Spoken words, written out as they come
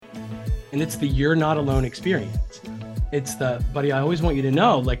And it's the you're not alone experience. It's the, buddy, I always want you to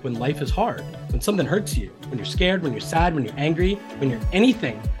know, like when life is hard, when something hurts you, when you're scared, when you're sad, when you're angry, when you're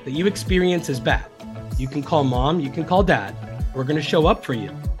anything that you experience is bad, you can call mom, you can call dad. We're going to show up for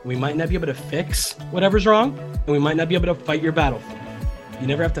you. We might not be able to fix whatever's wrong, and we might not be able to fight your battle for you. You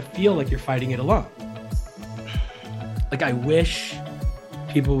never have to feel like you're fighting it alone. Like, I wish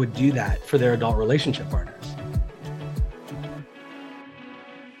people would do that for their adult relationship partners.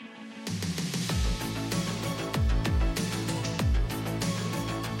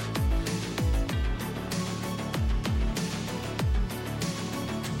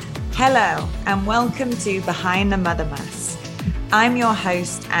 Hello, and welcome to Behind the Mother Mask. I'm your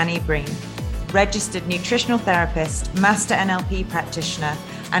host, Annie Breen, registered nutritional therapist, master NLP practitioner,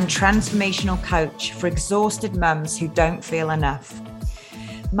 and transformational coach for exhausted mums who don't feel enough.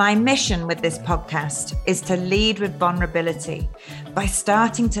 My mission with this podcast is to lead with vulnerability by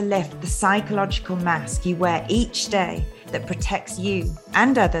starting to lift the psychological mask you wear each day that protects you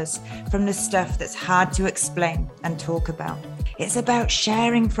and others from the stuff that's hard to explain and talk about. It's about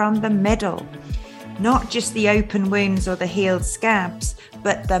sharing from the middle, not just the open wounds or the healed scabs,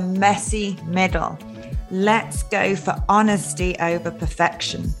 but the messy middle. Let's go for honesty over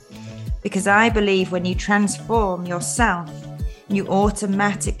perfection. Because I believe when you transform yourself, you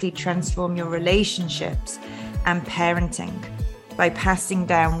automatically transform your relationships and parenting by passing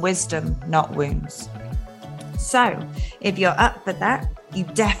down wisdom, not wounds. So if you're up for that, you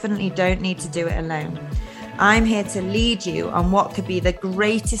definitely don't need to do it alone. I'm here to lead you on what could be the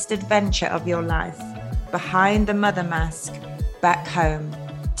greatest adventure of your life, behind the mother mask, back home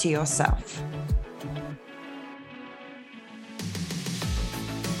to yourself.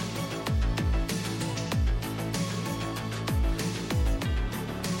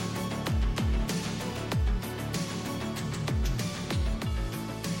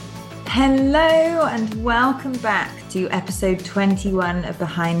 Hello and welcome back to episode 21 of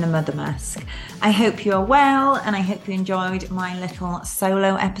Behind the Mother Mask. I hope you're well and I hope you enjoyed my little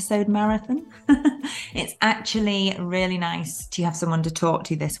solo episode marathon. It's actually really nice to have someone to talk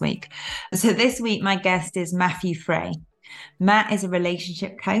to this week. So this week my guest is Matt Fray. Matt is a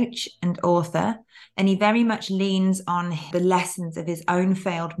relationship coach and author, and he very much leans on the lessons of his own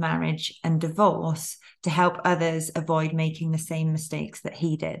failed marriage and divorce to help others avoid making the same mistakes that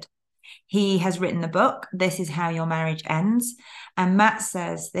he did. He has written the book, This Is How Your Marriage Ends. And Matt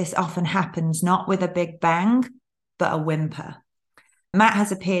says this often happens not with a big bang, but a whimper. Matt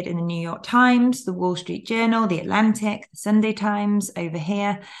has appeared in the New York Times, the Wall Street Journal, the Atlantic, the Sunday Times over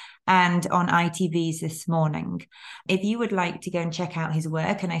here, and on ITV's This Morning. If you would like to go and check out his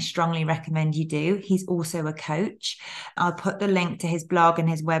work, and I strongly recommend you do, he's also a coach. I'll put the link to his blog and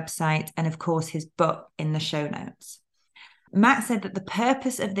his website, and of course his book in the show notes. Matt said that the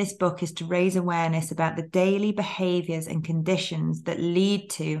purpose of this book is to raise awareness about the daily behaviors and conditions that lead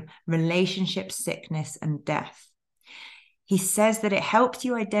to relationship sickness and death. He says that it helps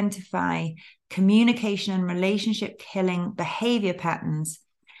you identify communication and relationship killing behavior patterns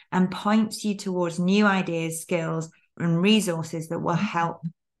and points you towards new ideas, skills, and resources that will help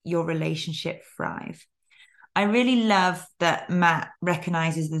your relationship thrive. I really love that Matt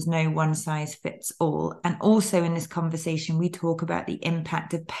recognizes there's no one size fits all. And also in this conversation, we talk about the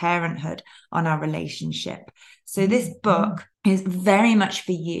impact of parenthood on our relationship. So this book is very much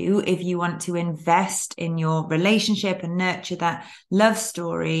for you if you want to invest in your relationship and nurture that love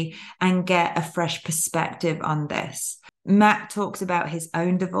story and get a fresh perspective on this. Matt talks about his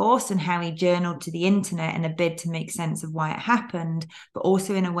own divorce and how he journaled to the internet in a bid to make sense of why it happened, but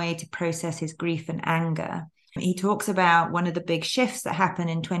also in a way to process his grief and anger. He talks about one of the big shifts that happened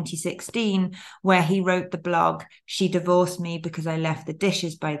in 2016, where he wrote the blog, She Divorced Me Because I Left the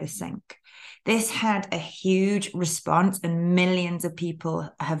Dishes by the Sink. This had a huge response and millions of people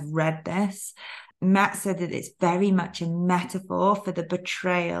have read this. Matt said that it's very much a metaphor for the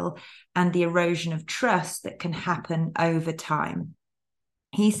betrayal and the erosion of trust that can happen over time.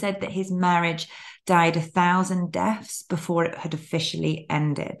 He said that his marriage died 1,000 deaths before it had officially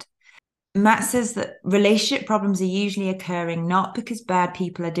ended. Matt says that relationship problems are usually occurring not because bad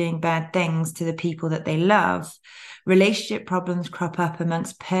people are doing bad things to the people that they love. Relationship problems crop up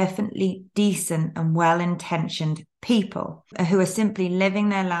amongst perfectly decent and well-intentioned people who are simply living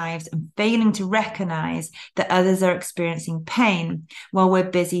their lives and failing to recognize that others are experiencing pain while we're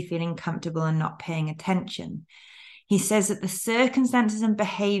busy feeling comfortable and not paying attention. He says that the circumstances and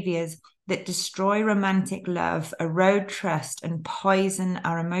behaviors that destroy romantic love, erode trust, and poison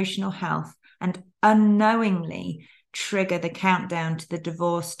our emotional health, and unknowingly trigger the countdown to the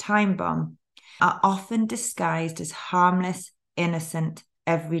divorce time bomb, are often disguised as harmless, innocent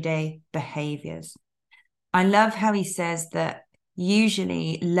everyday behaviors. I love how he says that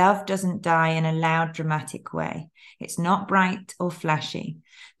usually love doesn't die in a loud, dramatic way. It's not bright or flashy.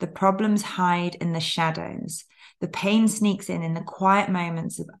 The problems hide in the shadows. The pain sneaks in the quiet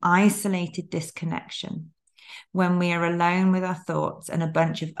moments of isolated disconnection, when we are alone with our thoughts and a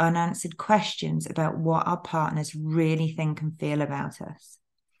bunch of unanswered questions about what our partners really think and feel about us.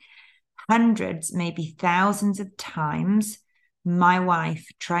 Hundreds, maybe thousands of times, my wife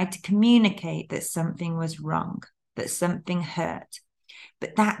tried to communicate that something was wrong, that something hurt.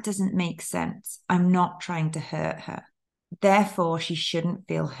 But that doesn't make sense. I'm not trying to hurt her. Therefore, she shouldn't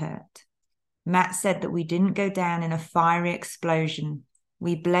feel hurt. Matt said that we didn't go down in a fiery explosion.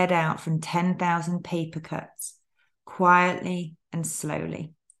 We bled out from 10,000 paper cuts, quietly and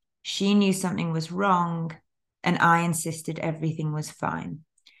slowly. She knew something was wrong, and I insisted everything was fine.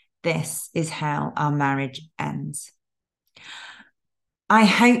 This is how our marriage ends. I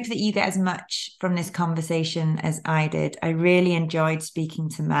hope that you get as much from this conversation as I did. I really enjoyed speaking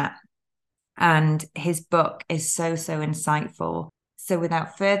to Matt, and his book is so insightful. So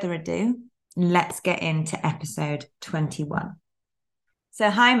without further ado, let's get into episode 21. So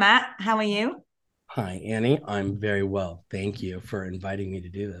hi, Matt. How are you? Hi, Annie. I'm very well. Thank you for inviting me to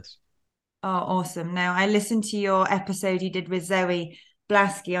do this. Oh, awesome. Now, I listened to your episode you did with Zoe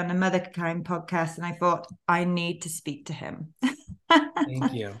Blasky on the Motherkind podcast, and I thought I need to speak to him.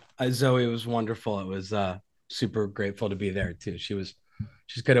 Thank you. Zoe was wonderful. It was super grateful to be there too. She's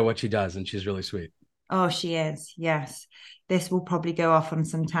good at what she does, and she's really sweet. Oh, she is. Yes. This will probably go off on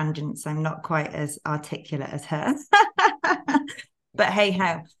some tangents. I'm not quite as articulate as her. But hey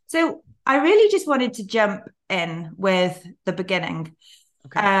ho. So I really just wanted to jump in with the beginning.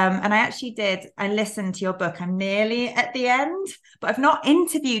 Okay. And I listened to your book. I'm nearly at the end, but I've not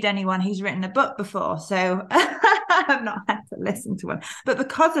interviewed anyone who's written a book before. So I've not had to listen to one. But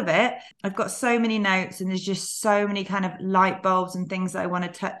because of it, I've got so many notes, and there's just so many kind of light bulbs and things that I want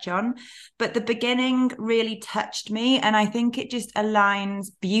to touch on. But the beginning really touched me. And I think it just aligns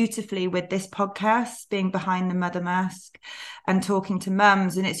beautifully with this podcast, being Behind the Mother Mask and talking to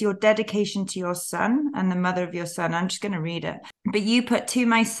mums. And it's your dedication to your son and the mother of your son. I'm just going to read it. But you put, to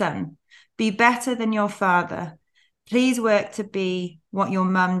my son, be better than your father. Please work to be what your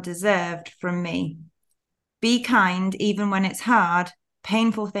mum deserved from me. Be kind, even when it's hard.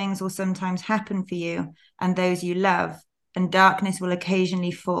 Painful things will sometimes happen for you and those you love, and darkness will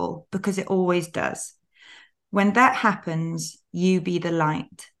occasionally fall, because it always does. When that happens, you be the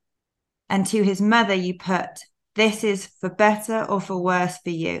light. And to his mother you put, this is for better or for worse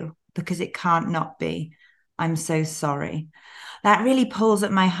for you, because it can't not be. I'm so sorry. That really pulls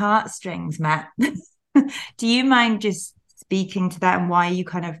at my heartstrings, Matt. Do you mind just speaking to that and why you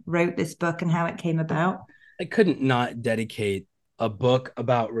kind of wrote this book and how it came about? I couldn't not dedicate a book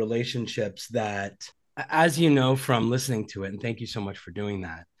about relationships that, as you know from listening to it, and thank you so much for doing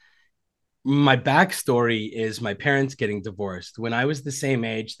that, my backstory is my parents getting divorced when I was the same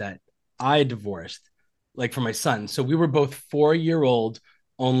age that I divorced, like for my son. So we were both 4-year-old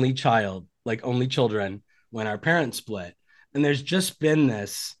only children when our parents split. And there's just been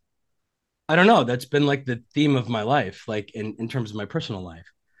this, I don't know, that's been like the theme of my life, like in terms of my personal life.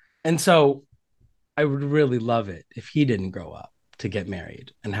 And so I would really love it if he didn't grow up to get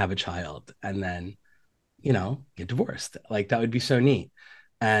married and have a child and then, get divorced. Like that would be so neat.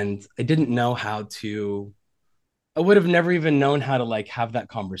 And I didn't know I would have never even known how to like have that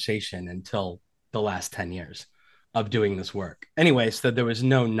conversation until the last 10 years of doing this work. Anyway, so there was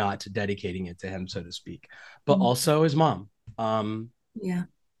no not dedicating it to him, so to speak, but also his mom. Yeah.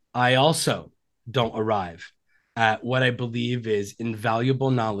 I also don't arrive at what I believe is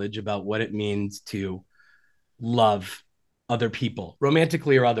invaluable knowledge about what it means to love other people,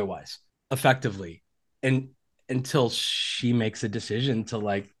 romantically or otherwise, effectively, and until she makes a decision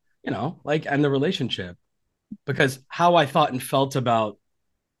to end the relationship. Because how I thought and felt about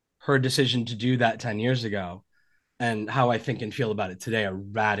her decision to do that 10 years ago and how I think and feel about it today are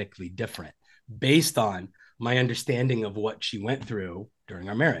radically different based on my understanding of what she went through during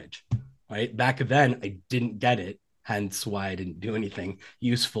our marriage, right? Back then, I didn't get it, hence why I didn't do anything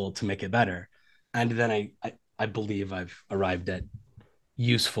useful to make it better. And then I believe I've arrived at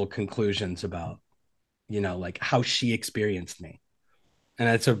useful conclusions about, how she experienced me. And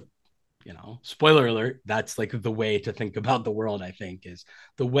that's spoiler alert, that's like the way to think about the world, I think, is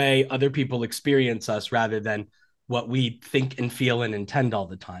the way other people experience us rather than what we think and feel and intend all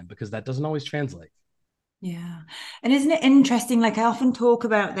the time, because that doesn't always translate. Yeah. And isn't it interesting? Like I often talk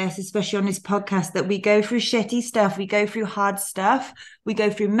about this, especially on this podcast, that we go through shitty stuff, we go through hard stuff, we go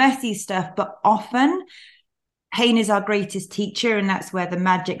through messy stuff, but often pain is our greatest teacher, and that's where the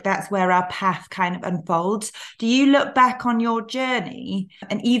magic, that's where our path kind of unfolds. Do you look back on your journey,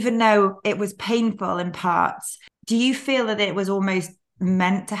 and even though it was painful in parts, do you feel that it was almost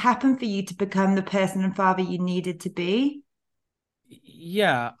meant to happen for you to become the person and father you needed to be?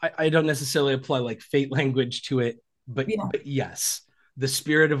 Yeah, I don't necessarily apply like fate language to it, Yeah. but yes, the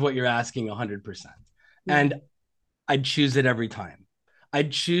spirit of what you're asking 100%. Yeah. And I'd choose it every time.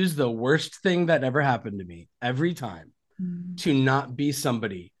 I'd choose the worst thing that ever happened to me every time Mm. to not be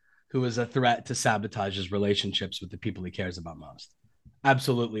somebody who is a threat to sabotage his relationships with the people he cares about most.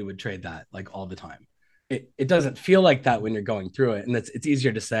 Absolutely would trade that like all the time. It doesn't feel like that when you're going through it, and it's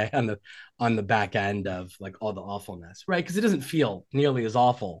easier to say on the back end of like all the awfulness, right? Because it doesn't feel nearly as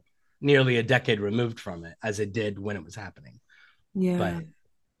awful nearly a decade removed from it as it did when it was happening. Yeah.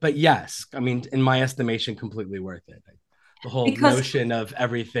 But yes, I mean, in my estimation, completely worth it. The whole Because, notion of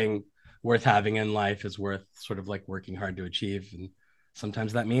everything worth having in life is worth sort of like working hard to achieve, and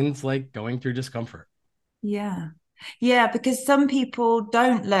sometimes that means like going through discomfort. yeah. Yeah, because some people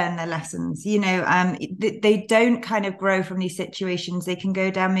don't learn their lessons, they don't kind of grow from these situations. They can go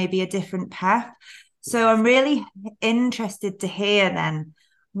down maybe a different path. So I'm really interested to hear then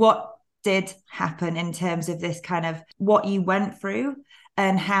what did happen in terms of this kind of what you went through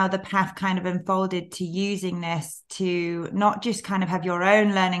and how the path kind of unfolded to using this to not just kind of have your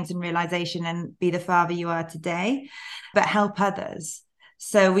own learnings and realization and be the father you are today, but help others.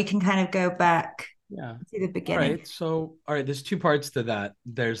 So we can kind of go back Yeah. to the All beginning. right. So, all right, there's two parts to that.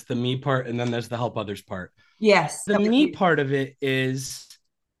 There's the me part, and then there's the help others part. Yes, The that would me be. part of it is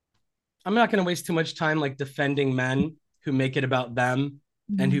I'm not going to waste too much time like defending men who make it about them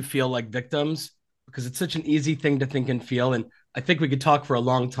and who Mm, feel like victims because it's such an easy thing to think and feel. And I think we could talk for a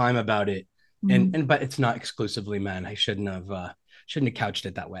long time about it. mm, But it's not exclusively men. I shouldn't have couched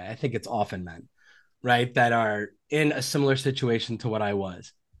it that way. I think it's often men, right, that are in a similar situation to what I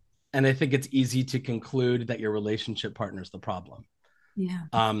was. And I think it's easy to conclude that your relationship partner is the problem. yeah.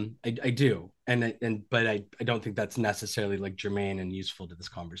 I do, and but I don't think that's necessarily like germane and useful to this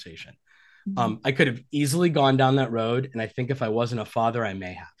conversation. Mm, I could have easily gone down that road, and I think if I wasn't a father, I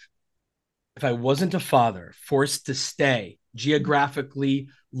may have. If I wasn't a father, forced to stay geographically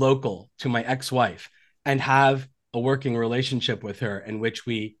local to my ex-wife and have a working relationship with her in which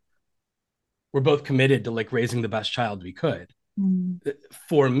we were both committed to like raising the best child we could. mm,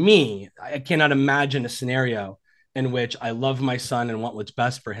 For me, I cannot imagine a scenario in which I love my son and want what's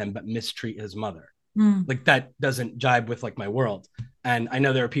best for him, but mistreat his mother. mm, Like that doesn't jibe with like my world. And I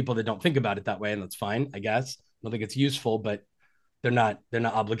know there are people that don't think about it that way, and that's fine, I guess. I don't think it's useful, but they're not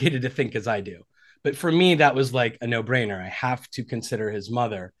obligated to think as I do. But for me, that was like a no-brainer. I have to consider his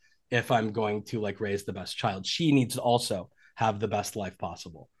mother if I'm going to like raise the best child. She needs to also have the best life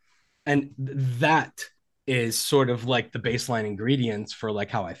possible. And that is sort of like the baseline ingredients for like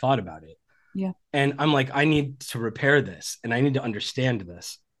how I thought about it. yeah. And I'm like, I need to repair this and I need to understand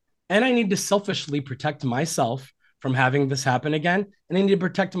this. And I need to selfishly protect myself from having this happen again. And I need to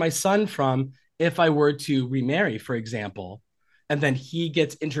protect my son from if I were to remarry, for example, and then he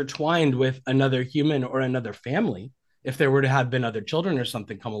gets intertwined with another human or another family, if there were to have been other children or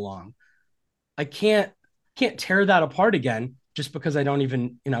something come along. I can't tear that apart again just because I don't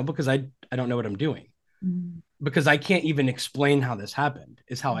even, because I don't know what I'm doing. Mm, Because I can't even explain how this happened,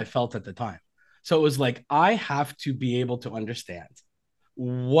 is how I felt at the time. So it was like, I have to be able to understand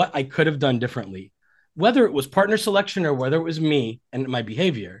what I could have done differently, whether it was partner selection or whether it was me and my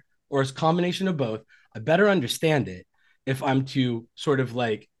behavior or a combination of both. I better understand it if I'm to sort of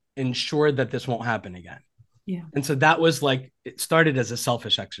like ensure that this won't happen again. yeah. And so that was like, it started as a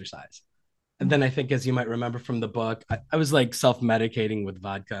selfish exercise. And Mm, then I think, as you might remember from the book, I was like self medicating with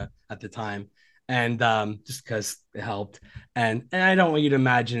vodka at the time. And just because it helped. And I don't want you to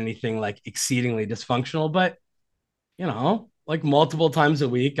imagine anything like exceedingly dysfunctional, but like multiple times a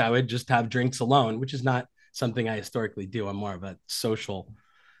week, I would just have drinks alone, which is not something I historically do. I'm more of a social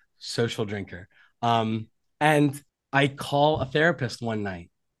drinker. And I call a therapist one night,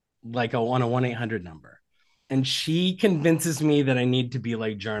 like on a 1-800 number, and she convinces me that I need to be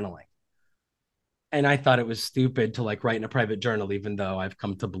like journaling. And I thought it was stupid to like write in a private journal, even though I've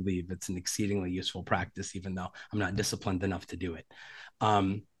come to believe it's an exceedingly useful practice, even though I'm not disciplined enough to do it.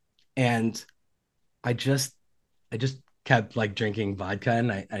 Um, and I just I just kept like drinking vodka,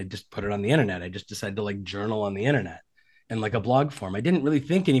 and I just put it on the internet. I just decided to like journal on the internet in like a blog form. I didn't really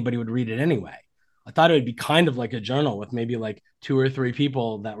think anybody would read it anyway. I thought it would be kind of like a journal with maybe like two or three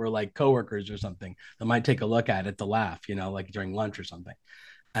people that were like coworkers or something that might take a look at it to laugh, like during lunch or something.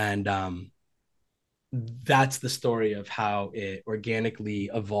 And that's the story of how it organically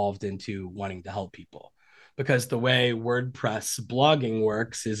evolved into wanting to help people. because the way WordPress blogging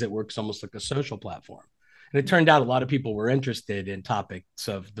works is it works almost like a social platform. And it turned out a lot of people were interested in topics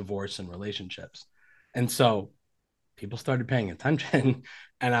of divorce and relationships. And so people started paying attention.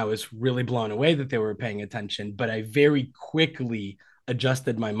 And I was really blown away that they were paying attention. But I very quickly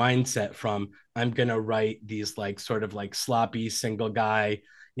adjusted my mindset from I'm going to write these like sort of like sloppy single guy,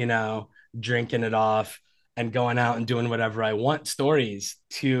 drinking it off and going out and doing whatever I want stories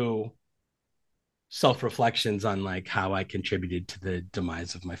to self-reflections on like how I contributed to the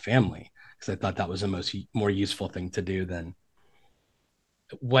demise of my family, because I thought that was a more useful thing to do than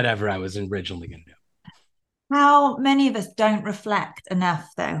whatever I was originally going to do. How many of us don't reflect enough,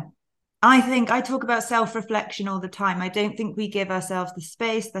 though? I think I talk about self-reflection all the time. I don't think we give ourselves the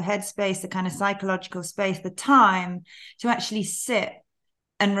space, the headspace, the kind of psychological space, the time to actually sit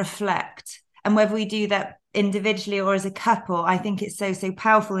and reflect. And whether we do that individually or as a couple, I think it's so, so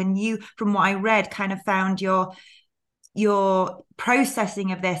powerful. And you, from what I read, kind of found your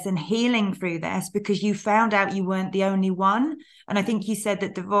processing of this and healing through this because you found out you weren't the only one. And I think you said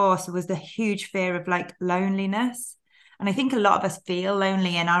that divorce was the huge fear of like loneliness. And I think a lot of us feel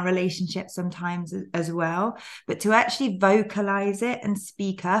lonely in our relationships sometimes as well. But to actually vocalize it and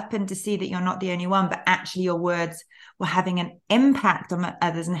speak up and to see that you're not the only one, but actually your words were having an impact on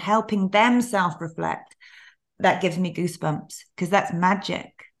others and helping them self-reflect, that gives me goosebumps because that's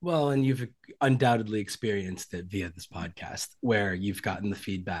magic. Well, and you've undoubtedly experienced it via this podcast where you've gotten the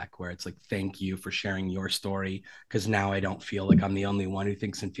feedback where it's like, thank you for sharing your story, because now I don't feel like I'm the only one who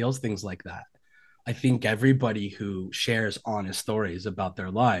thinks and feels things like that. I think everybody who shares honest stories about their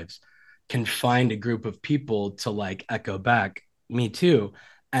lives can find a group of people to like echo back, me too.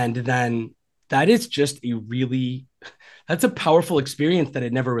 And then that is just that's a powerful experience that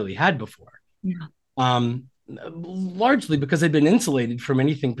I'd never really had before. Yeah. Largely because I'd been insulated from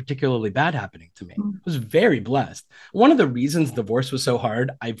anything particularly bad happening to me. I was very blessed. One of the reasons divorce was so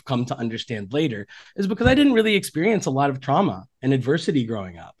hard, I've come to understand later, is because I didn't really experience a lot of trauma and adversity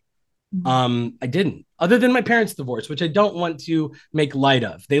growing up. I didn't, other than my parents' divorce, which I don't want to make light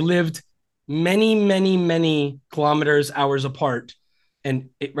of. They lived many, many, many kilometers, hours apart. And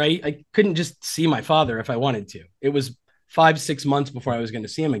I couldn't just see my father if I wanted to. It was 5-6 months before I was going to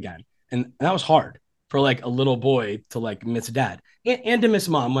see him again. And that was hard for like a little boy to like miss dad and to miss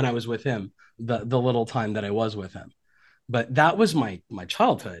mom when I was with him, the little time that I was with him. But that was my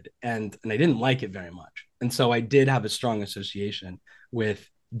childhood, and I didn't like it very much. And so I did have a strong association with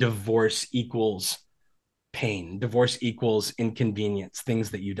divorce equals pain, divorce equals inconvenience,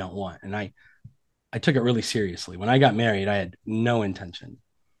 things that you don't want. And I took it really seriously. When I got married, I had no intention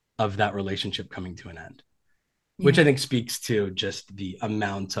of that relationship coming to an end, which I think speaks to just the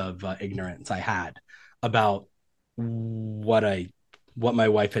amount of ignorance I had about what my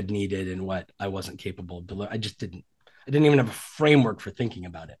wife had needed and what I wasn't capable of delivering. I didn't even have a framework for thinking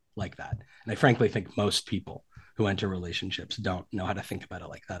about it like that. And I frankly think most people who enter relationships don't know how to think about it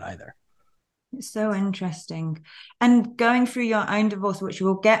like that either. It's so interesting. And going through your own divorce, which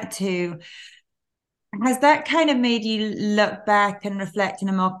we'll get to, has that kind of made you look back and reflect in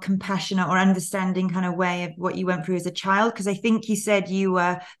a more compassionate or understanding kind of way of what you went through as a child? Because I think you said you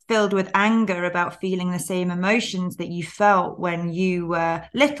were filled with anger about feeling the same emotions that you felt when you were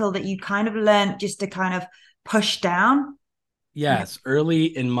little, that you kind of learned just to kind of push down. Yes. Yeah. Early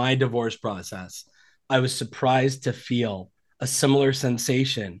in my divorce process, I was surprised to feel a similar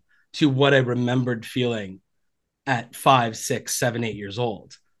sensation to what I remembered feeling at 5, 6, 7, 8 years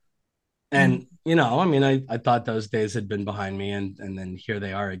old. And, I thought those days had been behind me, and then here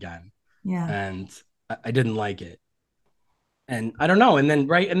they are again. Yeah. And I didn't like it. And I don't know. And then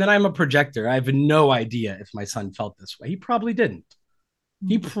I'm a projector. I have no idea if my son felt this way. He probably didn't.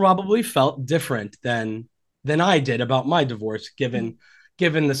 He probably felt different than I did about my divorce, given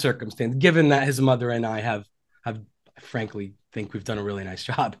the circumstance, given that his mother and I have frankly think we've done a really nice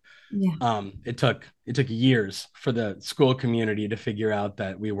job. Yeah. It took years for the school community to figure out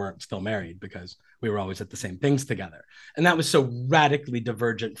that we weren't still married because we were always at the same things together. And that was so radically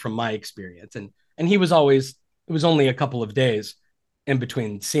divergent from my experience. And it was only a couple of days in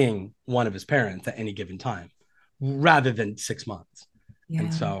between seeing one of his parents at any given time rather than 6 months. Yeah.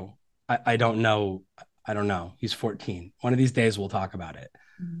 And so I don't know. I don't know. He's 14. One of these days we'll talk about it.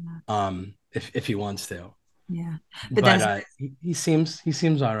 Yeah. If he wants to. Yeah. But he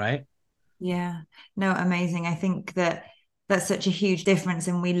seems all right. Yeah. No, amazing. I think that's such a huge difference,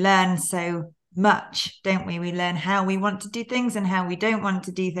 and we learn so much, don't we? We learn how we want to do things and how we don't want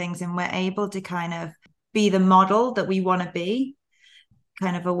to do things, and we're able to kind of be the model that we want to be,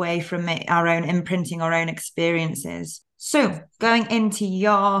 kind of away from our own imprinting, our own experiences. So going into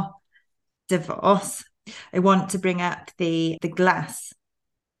your divorce, I want to bring up the glass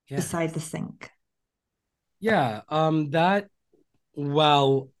Yeah. beside the sink. Yeah. That,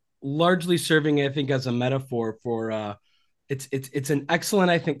 while largely serving, I think, as a metaphor for it's an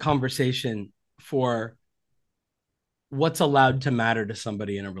excellent, I think, conversation for what's allowed to matter to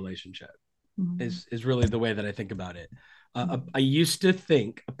somebody in a relationship is really the way that I think about it. I used to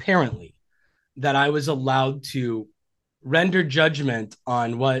think, apparently, that I was allowed to render judgment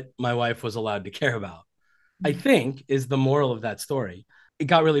on what my wife was allowed to care about. I think is the moral of that story. It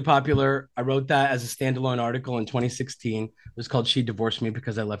got really popular. I wrote that as a standalone article in 2016. It was called "She Divorced Me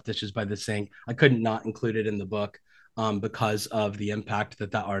Because I Left Dishes by the Sink." I couldn't not include it in the book because of the impact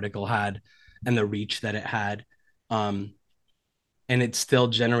that that article had and the reach that it had. Um, and it still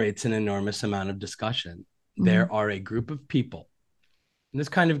generates an enormous amount of discussion. There are a group of people, and this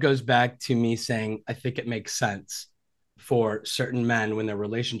kind of goes back to me saying, I think it makes sense for certain men when their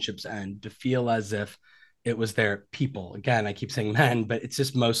relationships end to feel as if it was their people. Again, I keep saying men, but it's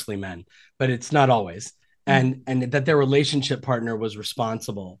just mostly men, but it's not always. And that their relationship partner was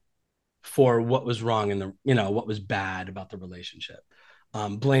responsible for what was wrong in the, what was bad about the relationship,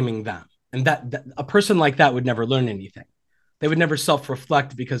 blaming them. And that a person like that would never learn anything. They would never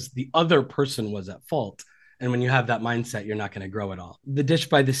self-reflect because the other person was at fault. And when you have that mindset, you're not going to grow at all. The dish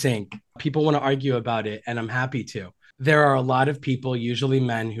by the sink, people want to argue about it, and I'm happy to. There are a lot of people, usually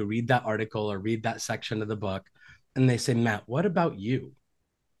men, who read that article or read that section of the book, and they say, Matt, what about you?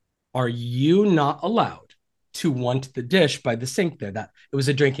 Are you not allowed to want the dish by the sink there? That it was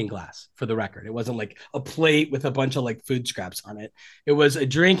a drinking glass, for the record. It wasn't like a plate with a bunch of like food scraps on it. It was a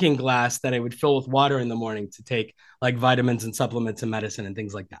drinking glass that I would fill with water in the morning to take like vitamins and supplements and medicine and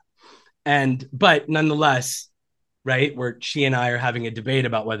things like that. But nonetheless, right, where she and I are having a debate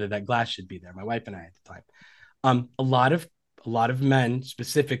about whether that glass should be there, my wife and I at the time. A lot of men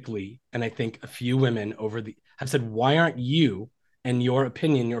specifically, and I think a few women have said, why aren't you and your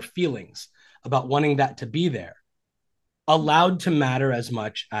opinion, your feelings about wanting that to be there allowed to matter as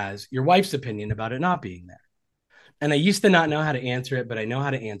much as your wife's opinion about it not being there? And I used to not know how to answer it, but I know how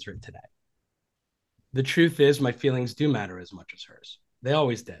to answer it today. The truth is, my feelings do matter as much as hers. They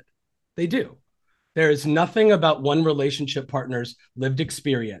always did. They do. There is nothing about one relationship partner's lived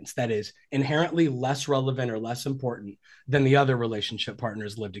experience that is inherently less relevant or less important than the other relationship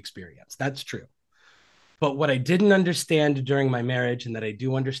partner's lived experience. That's true. But what I didn't understand during my marriage, and that I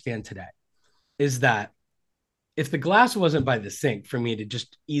do understand today, is that if the glass wasn't by the sink for me to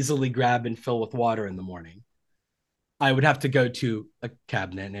just easily grab and fill with water in the morning, I would have to go to a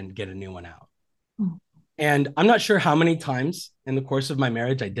cabinet and get a new one out. And I'm not sure how many times in the course of my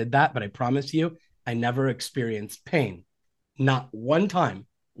marriage I did that, but I promise you, I never experienced pain. Not one time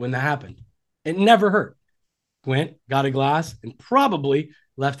when that happened. It never hurt. Went, got a glass, and probably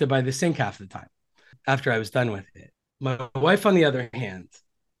left it by the sink half the time after I was done with it. My wife, on the other hand,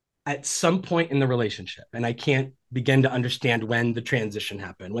 at some point in the relationship, and I can't begin to understand when the transition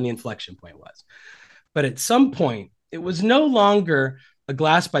happened, when the inflection point was, but at some point, it was no longer a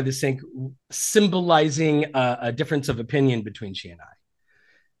glass by the sink symbolizing a difference of opinion between she and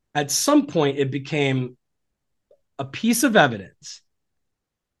I. At some point, it became a piece of evidence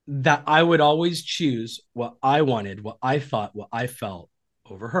that I would always choose what I wanted, what I thought, what I felt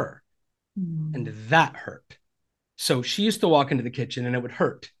over her. And that hurt. So she used to walk into the kitchen and it would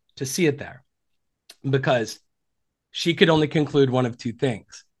hurt to see it there because she could only conclude one of two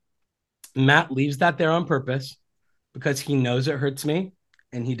things. Matt leaves that there on purpose because he knows it hurts me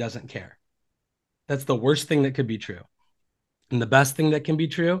and he doesn't care. That's the worst thing that could be true. And the best thing that can be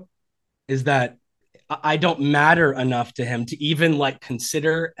true is that I don't matter enough to him to even like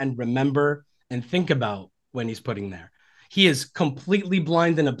consider and remember and think about when he's putting there. He is completely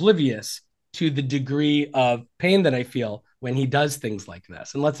blind and oblivious to the degree of pain that I feel when he does things like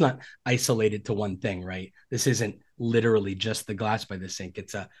this. And let's not isolate it to one thing, right? This isn't literally just the glass by the sink.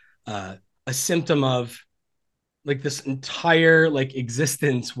 It's a symptom of like this entire like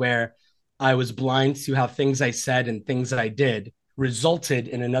existence where I was blind to how things I said and things I did resulted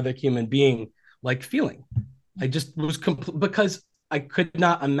in another human being like feeling. I just was because I could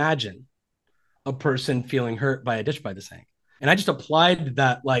not imagine a person feeling hurt by a dish by the sink. And I just applied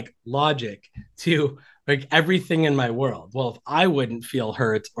that like logic to like everything in my world. Well, if I wouldn't feel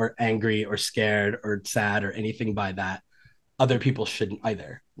hurt or angry or scared or sad or anything by that, other people shouldn't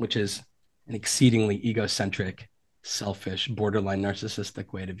either, which is an exceedingly egocentric, selfish, borderline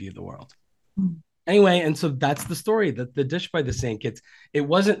narcissistic way to view the world. Anyway, and so that's the story. That the dish by the sink, it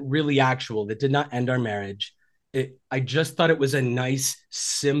wasn't really actual. It did not end our marriage. I just thought it was a nice,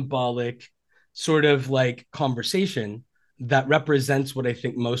 symbolic sort of like conversation that represents what I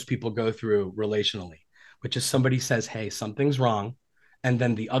think most people go through relationally. which is somebody says, hey, something's wrong. And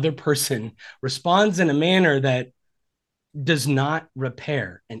then the other person responds in a manner that does not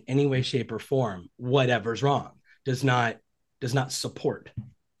repair in any way, shape, or form whatever's wrong, does not support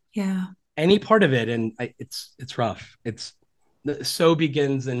Yeah. any part of it. And it's rough. It's so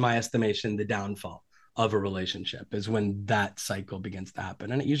begins, in my estimation, the downfall of a relationship is when that cycle begins to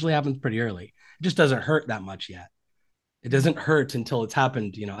happen. And it usually happens pretty early. It just doesn't hurt that much yet. It doesn't hurt until it's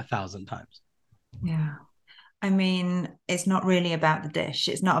happened, 1,000 times. Yeah. I mean, it's not really about the dish.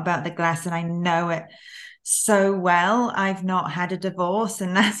 It's not about the glass. And I know it so well. I've not had a divorce,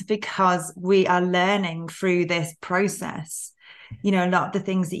 and that's because we are learning through this process. A lot of the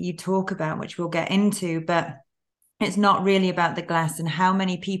things that you talk about, which we'll get into, but it's not really about the glass and how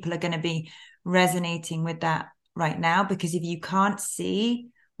many people are going to be resonating with that right now. Because if you can't see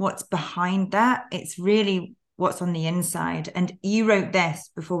what's behind that, it's really what's on the inside. And you wrote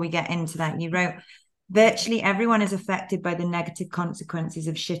this before we get into that. You wrote, virtually everyone is affected by the negative consequences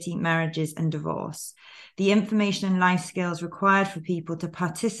of shitty marriages and divorce. The information and life skills required for people to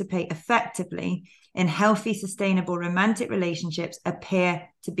participate effectively in healthy, sustainable romantic relationships appear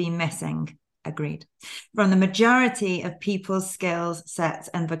to be missing. Agreed. From the majority of people's skills, sets,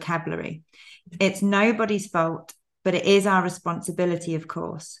 and vocabulary. It's nobody's fault, but it is our responsibility, of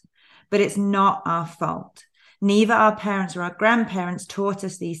course. But it's not our fault. Neither our parents or our grandparents taught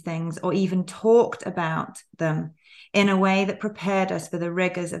us these things or even talked about them in a way that prepared us for the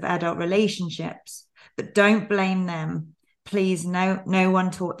rigors of adult relationships. But don't blame them. Please, no one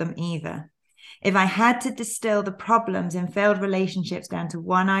taught them either. If I had to distill the problems in failed relationships down to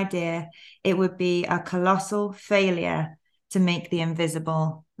one idea, it would be a colossal failure to make the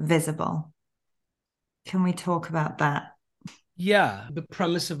invisible visible. Can we talk about that? Yeah, the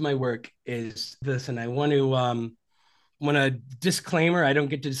premise of my work is this, and I want a disclaimer. I don't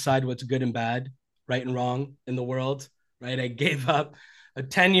get to decide what's good and bad, right and wrong in the world, right? I gave up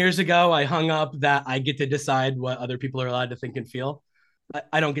 10 years ago. I hung up that I get to decide what other people are allowed to think and feel.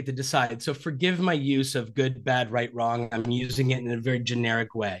 I don't get to decide. So forgive my use of good, bad, right, wrong. I'm using it in a very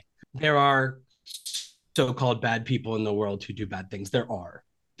generic way. There are so-called bad people in the world who do bad things. There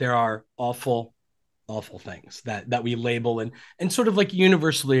are awful, awful things that we label and sort of like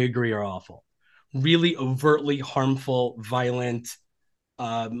universally agree are awful, really overtly harmful, violent,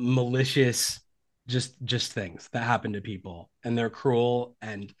 malicious, just things that happen to people, and they're cruel.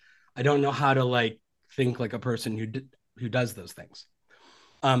 And I don't know how to like think like a person who does those things.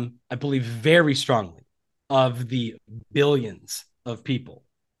 I believe very strongly of the billions of people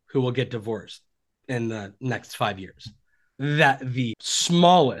who will get divorced in the next 5 years, that the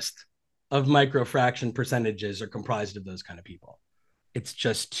smallest of microfraction percentages are comprised of those kind of people. It's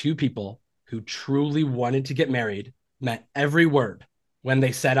just two people who truly wanted to get married, meant every word when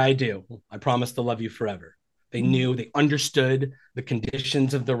they said, I do. I promise to love you forever. They knew, they understood the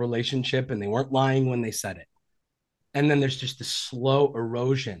conditions of the relationship, and they weren't lying when they said it. And then there's just this slow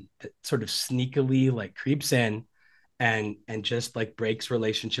erosion that sort of sneakily like creeps in and just like breaks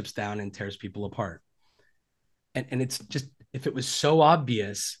relationships down and tears people apart. And it's just, if it was so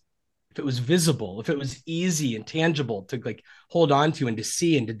obvious, if it was visible, if it was easy and tangible to like hold on to and to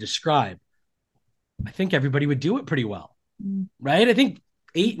see and to describe, I think everybody would do it pretty well. Right? I think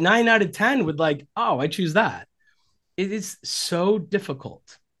 8, 9 out of 10 would like, oh, I choose that. It is so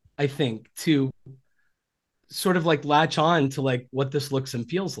difficult, I think, to sort of like latch on to like what this looks and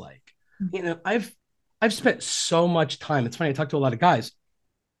feels like. I've spent so much time. It's funny, I talk to a lot of guys,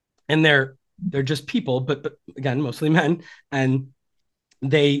 and they're just people, but again, mostly men, and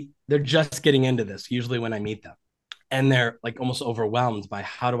they're just getting into this usually when I meet them. And they're like almost overwhelmed by,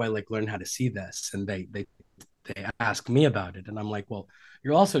 how do I like learn how to see this? And they ask me about it, and I'm like, well,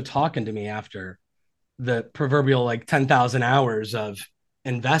 you're also talking to me after the proverbial like 10,000 hours of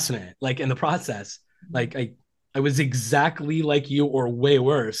investment, like in the process. Like I was exactly like you or way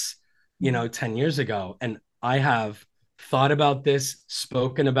worse, 10 years ago. And I have thought about this,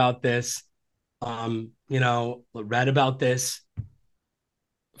 spoken about this, read about this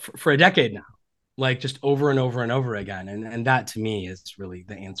for a decade now, like just over and over and over again. And that to me is really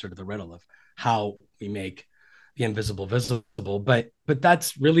the answer to the riddle of how we make the invisible visible. But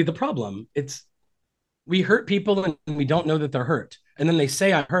that's really the problem. It's, we hurt people and we don't know that they're hurt. And then they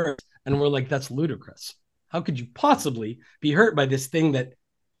say I'm hurt, and we're like, that's ludicrous. How could you possibly be hurt by this thing that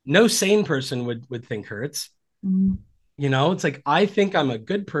no sane person would think hurts? Mm-hmm. It's like, I think I'm a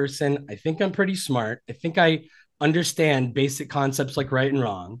good person. I think I'm pretty smart. I think I understand basic concepts like right and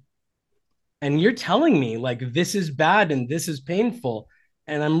wrong. And you're telling me like this is bad and this is painful.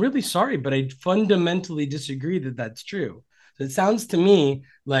 And I'm really sorry, but I fundamentally disagree that that's true. It sounds to me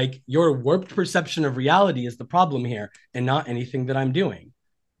like your warped perception of reality is the problem here and not anything that I'm doing.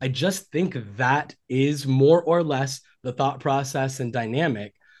 I just think that is more or less the thought process and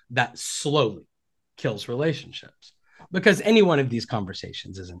dynamic that slowly kills relationships. Because any one of these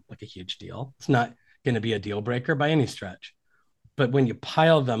conversations isn't like a huge deal. It's not going to be a deal breaker by any stretch. But when you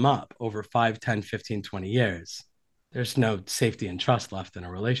pile them up over 5, 10, 15, 20 years, there's no safety and trust left in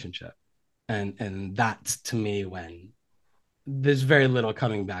a relationship. And that's to me when there's very little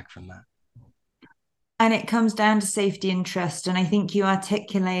coming back from that. And it comes down to safety and trust. And I think you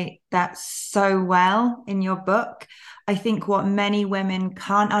articulate that so well in your book. I think what many women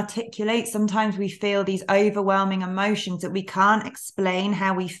can't articulate, sometimes we feel these overwhelming emotions that we can't explain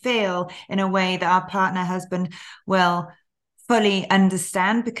how we feel in a way that our partner, husband will fully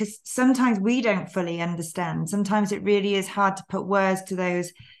understand, because sometimes we don't fully understand. Sometimes it really is hard to put words to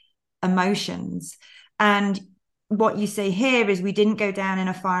those emotions. And what you say here is we didn't go down in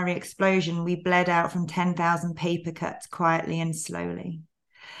a fiery explosion. We bled out from 10,000 paper cuts quietly and slowly.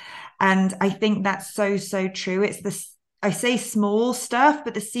 And I think that's so, so true. It's this, I say small stuff,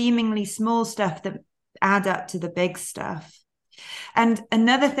 but the seemingly small stuff that add up to the big stuff. And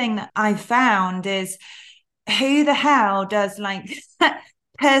another thing that I found is, who the hell does like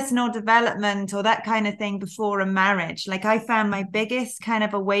personal development or that kind of thing before a marriage? Like, I found my biggest kind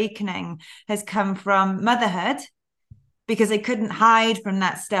of awakening has come from motherhood, because I couldn't hide from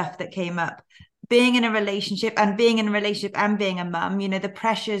that stuff that came up. Being in a relationship and being a mum, the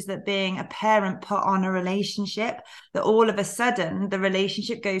pressures that being a parent put on a relationship, that all of a sudden the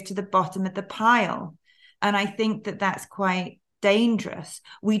relationship goes to the bottom of the pile. And I think that that's quite dangerous.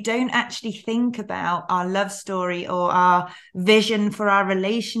 We don't actually think about our love story or our vision for our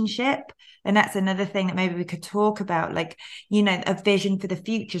relationship. And that's another thing that maybe we could talk about, like, a vision for the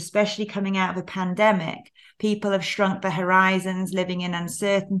future, especially coming out of a pandemic. People have shrunk the horizons, living in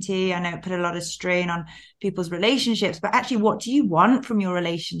uncertainty. I know it put a lot of strain on people's relationships, but actually, what do you want from your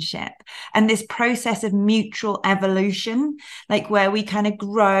relationship? And this process of mutual evolution, like where we kind of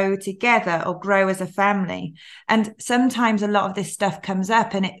grow together or grow as a family. And sometimes a lot of this stuff comes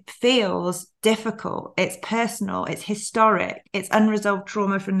up and it feels difficult. It's personal, it's historic, it's unresolved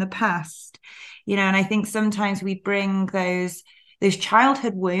trauma from the past, and I think sometimes we bring those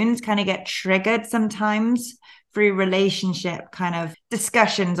childhood wounds kind of get triggered sometimes through relationship kind of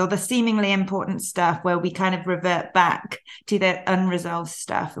discussions or the seemingly important stuff where we kind of revert back to the unresolved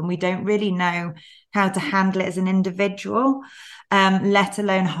stuff, and we don't really know how to handle it as an individual, let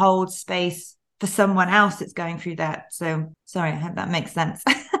alone hold space for someone else that's going through that. So sorry, I hope that makes sense.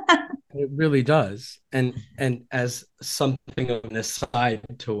 It really does. And as something of an aside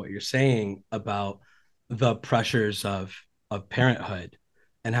to what you're saying about the pressures of parenthood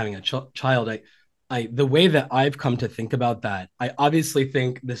and having a child, I the way that I've come to think about that, I obviously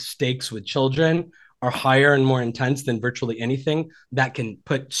think the stakes with children are higher and more intense than virtually anything that can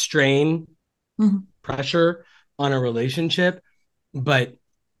put strain, pressure on a relationship. But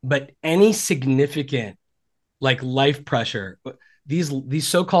any significant like life pressure, these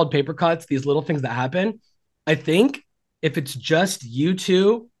so-called paper cuts, these little things that happen, I think if it's just you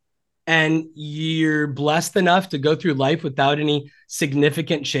two and you're blessed enough to go through life without any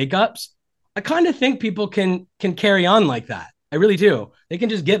significant shakeups, I kind of think people can carry on like that. I really do. They can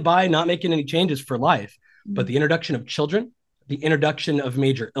just get by not making any changes for life. But the introduction of children, the introduction of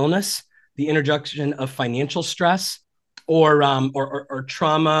major illness, the introduction of financial stress, or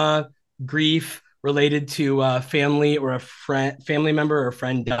trauma, grief related to family or a family member or a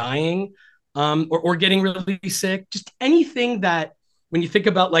friend dying, or getting really sick, just anything that, when you think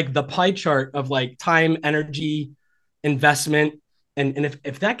about like the pie chart of like time, energy, investment, and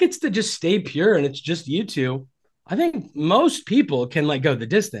if that gets to just stay pure and it's just you two, I think most people can like go the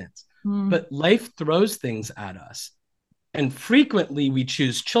distance. But life throws things at us, and frequently we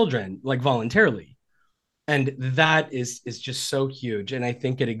choose children like voluntarily. And that is just so huge. And I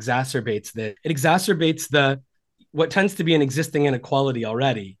think it exacerbates the what tends to be an existing inequality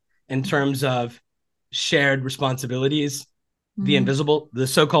already in terms of shared responsibilities, the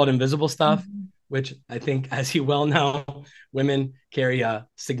so-called invisible stuff, which I think, as you well know, women carry a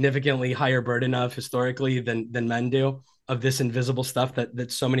significantly higher burden of historically than men do, of this invisible stuff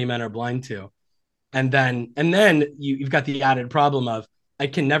that so many men are blind to. And then you've got the added problem of, I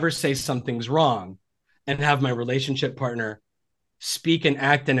can never say something's wrong and have my relationship partner speak and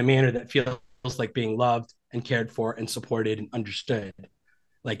act in a manner that feels like being loved and cared for and supported and understood,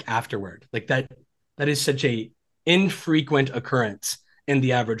 like afterward. Like that is such a infrequent occurrence in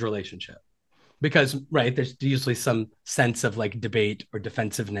the average relationship, because right, there's usually some sense of like debate or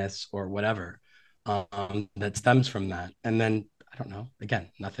defensiveness or whatever. that stems from that. And then, I don't know, again,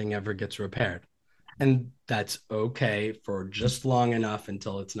 nothing ever gets repaired. And that's okay for just long enough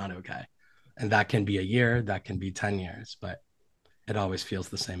until it's not okay. And that can be a year, that can be 10 years, but it always feels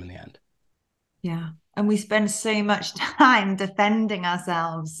the same in the end. Yeah. And we spend so much time defending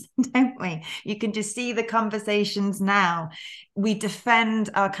ourselves, don't we? You can just see the conversations now. We defend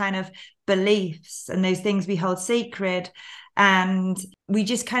our kind of beliefs and those things we hold sacred. And we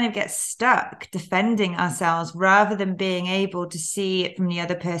just kind of get stuck defending ourselves rather than being able to see it from the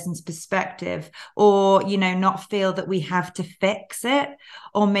other person's perspective, or, not feel that we have to fix it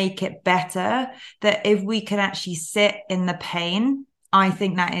or make it better. That if we can actually sit in the pain, I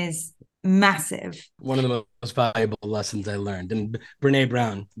think that is massive. One of the most valuable lessons I learned. And Brene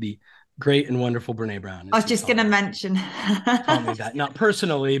Brown, the great and wonderful Brene Brown. I was just going to mention. Taught me that, not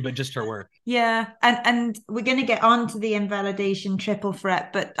personally, but just her work. Yeah. And we're going to get on to the invalidation triple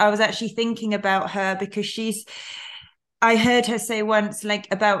threat, but I was actually thinking about her because I heard her say once, like,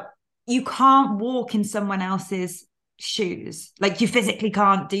 about you can't walk in someone else's shoes. Like, you physically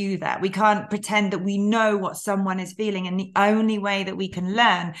can't do that. We can't pretend that we know what someone is feeling. And the only way that we can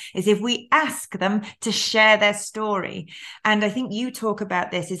learn is if we ask them to share their story. And I think you talk about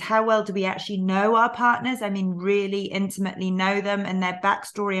this, is how well do we actually know our partners? I mean, really intimately know them and their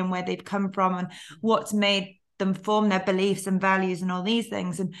backstory and where they've come from and what's made them form their beliefs and values and all these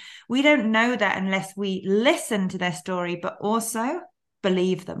things. And we don't know that unless we listen to their story, but also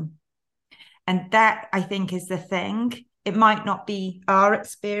believe them. And that, I think, is the thing. It might not be our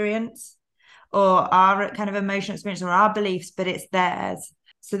experience or our kind of emotional experience or our beliefs, but it's theirs.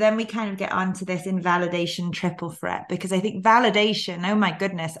 So then we kind of get onto this invalidation triple threat, because I think validation, oh my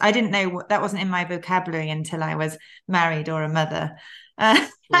goodness, I didn't know what that wasn't in my vocabulary until I was married or a mother.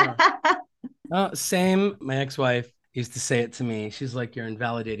 Same. My ex-wife used to say it to me. She's like, "You're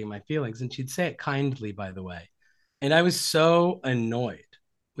invalidating my feelings." And she'd say it kindly, by the way. And I was so annoyed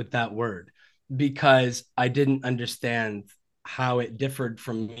with that word because I didn't understand how it differed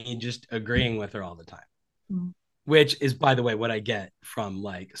from me just agreeing with her all the time. Mm. Which is, by the way, what I get from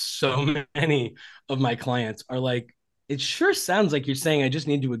like so many of my clients are like, it sure sounds like you're saying I just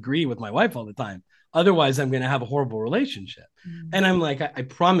need to agree with my wife all the time. Otherwise, I'm going to have a horrible relationship. Mm. And I'm like, I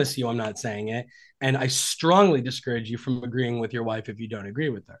promise you, I'm not saying it. And I strongly discourage you from agreeing with your wife if you don't agree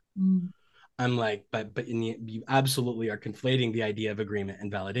with her. Mm. I'm like, but you absolutely are conflating the idea of agreement and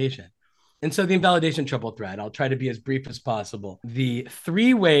validation. And so the invalidation triple threat, I'll try to be as brief as possible. The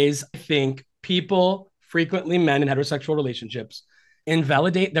 3 ways I think people, frequently men in heterosexual relationships,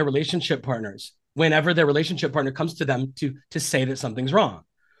 invalidate their relationship partners whenever their relationship partner comes to them to say that something's wrong.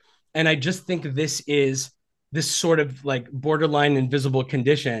 And I just think this is this sort of like borderline invisible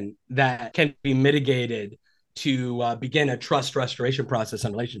condition that can be mitigated to begin a trust restoration process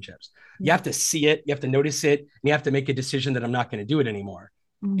in relationships. You have to see it, you have to notice it, and you have to make a decision that I'm not going to do it anymore.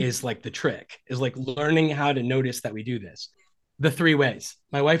 Is like the trick, is like learning how to notice that we do this. The 3 ways.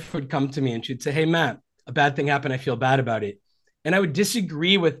 My wife would come to me and she'd say, "Hey, Matt, a bad thing happened. I feel bad about it." And I would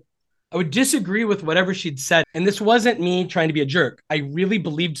disagree with whatever she'd said. And this wasn't me trying to be a jerk. I really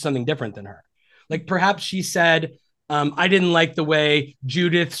believed something different than her. Like perhaps she said, "I didn't like the way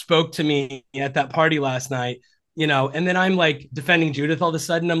Judith spoke to me at that party last night." And then I'm like defending Judith all of a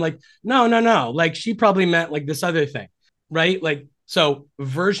sudden. I'm like, no. Like she probably meant like this other thing, right? Like, so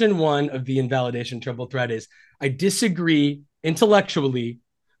version 1 of the invalidation triple threat is I disagree intellectually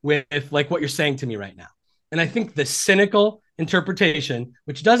with like what you're saying to me right now. And I think the cynical interpretation,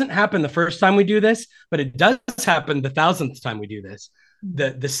 which doesn't happen the first time we do this, but it does happen the 1,000th time we do this.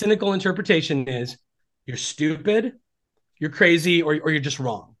 The cynical interpretation is you're stupid, you're crazy, or you're just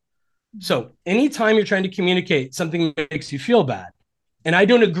wrong. So anytime you're trying to communicate something that makes you feel bad, and I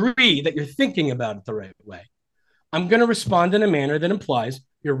don't agree that you're thinking about it the right way, I'm going to respond in a manner that implies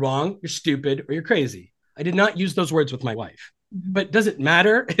you're wrong, you're stupid, or you're crazy. I did not use those words with my wife. But does it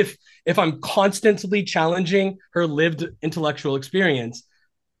matter if I'm constantly challenging her lived intellectual experience?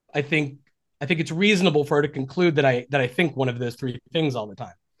 I think it's reasonable for her to conclude that I think one of those 3 things all the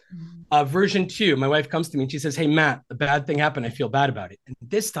time. Version 2, my wife comes to me and she says, "Hey, Matt, a bad thing happened. I feel bad about it." And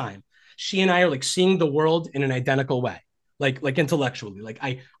this time, she and I are like seeing the world in an identical way, like intellectually. Like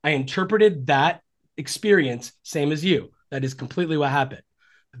I interpreted that experience same as you. That is completely what happened.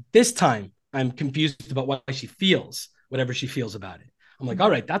 But this time I'm confused about why she feels whatever she feels about it. I'm like, all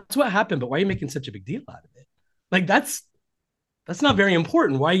right, that's what happened, but why are you making such a big deal out of it? Like that's not very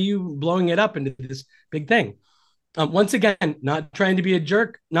important. Why are you blowing it up into this big thing? Once again, not trying to be a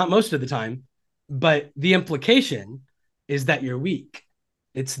jerk, not most of the time, but the implication is that you're weak.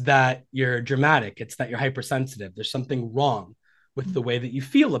 It's that you're dramatic. It's that you're hypersensitive. There's something wrong with the way that you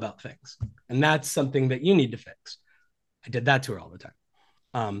feel about things. And that's something that you need to fix. I did that to her all the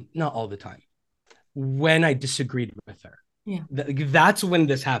time. Not all the time. When I disagreed with her. Yeah. That's when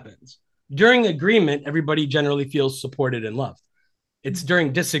this happens. During agreement, everybody generally feels supported and loved. It's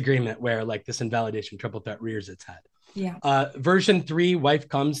during disagreement where like this invalidation triple threat rears its head. Yeah. Version 3, wife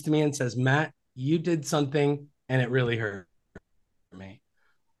comes to me and says, Matt, you did something and it really hurt me.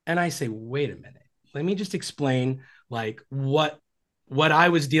 And I say, wait a minute, let me just explain like what I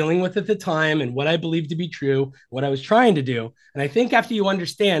was dealing with at the time and what I believed to be true, what I was trying to do. And I think after you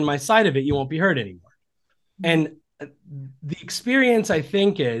understand my side of it, you won't be hurt anymore. And the experience, I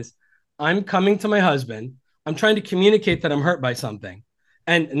think, is I'm coming to my husband. I'm trying to communicate that I'm hurt by something.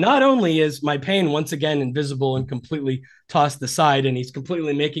 And not only is my pain once again invisible and completely tossed aside, and he's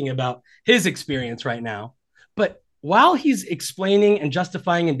completely making about his experience right now, but while he's explaining and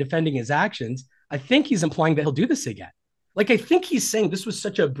justifying and defending his actions, I think he's implying that he'll do this again. Like, I think he's saying this was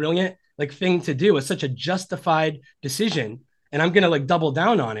such a brilliant like thing to do. It's such a justified decision. And I'm going to like double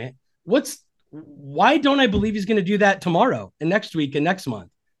down on it. Why don't I believe he's going to do that tomorrow and next week and next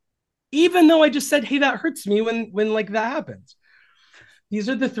month? Even though I just said, hey, that hurts me when like that happens. These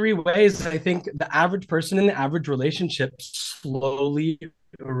are the three ways I think the average person in the average relationship slowly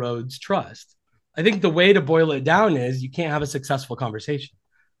erodes trust. I think the way to boil it down is you can't have a successful conversation.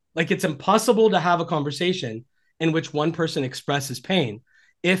 Like, it's impossible to have a conversation in which one person expresses pain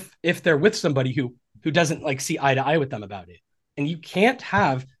if they're with somebody who doesn't like see eye to eye with them about it. And you can't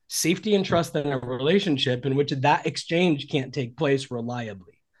have safety and trust in a relationship in which that exchange can't take place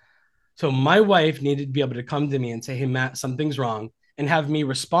reliably. So my wife needed to be able to come to me and say, hey, Matt, something's wrong, and have me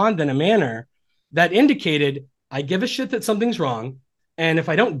respond in a manner that indicated I give a shit that something's wrong. And if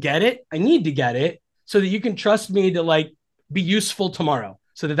I don't get it, I need to get it so that you can trust me to like be useful tomorrow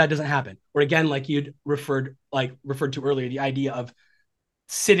so that doesn't happen. Or again, like you'd referred to earlier, the idea of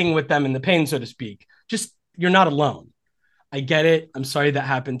sitting with them in the pain, so to speak. Just, you're not alone. I get it. I'm sorry that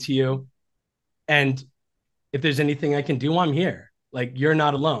happened to you. And if there's anything I can do, I'm here. Like, you're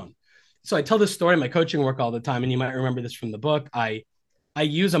not alone. So I tell this story in my coaching work all the time, and you might remember this from the book. I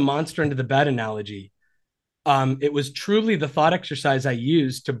use a monster under the bed analogy. It was truly the thought exercise I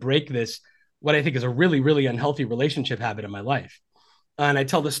used to break this, what I think is a really, really unhealthy relationship habit in my life. And I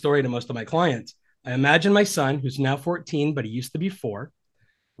tell this story to most of my clients. I imagine my son, who's now 14, but he used to be 4,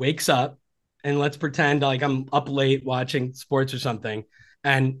 wakes up, and let's pretend like I'm up late watching sports or something.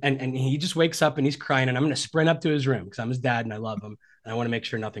 And he just wakes up and he's crying, and I'm going to sprint up to his room because I'm his dad and I love him. And I want to make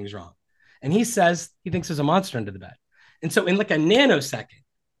sure nothing's wrong. And he says he thinks there's a monster under the bed. And so in like a nanosecond,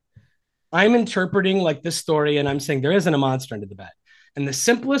 I'm interpreting like this story and I'm saying there isn't a monster under the bed. And the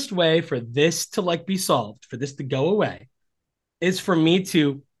simplest way for this to like be solved, for this to go away, is for me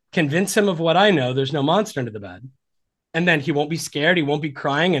to convince him of what I know. There's no monster under the bed. And then he won't be scared. He won't be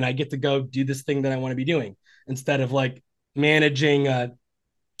crying. And I get to go do this thing that I want to be doing instead of like managing a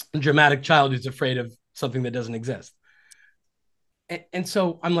dramatic child who's afraid of something that doesn't exist. And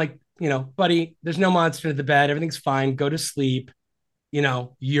so I'm like, buddy, there's no monster under the bed. Everything's fine. Go to sleep.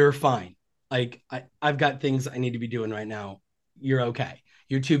 You're fine. Like, I've got things I need to be doing right now. You're okay.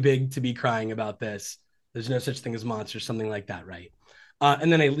 You're too big to be crying about this. There's no such thing as monsters, something like that, right?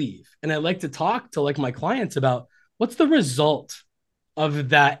 And then I leave. And I like to talk to like my clients about what's the result of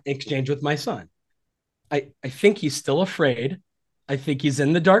that exchange with my son. I think he's still afraid. I think he's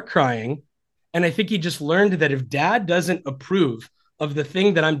in the dark crying. And I think he just learned that if dad doesn't approve of the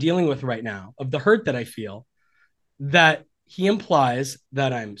thing that I'm dealing with right now, of the hurt that I feel, that he implies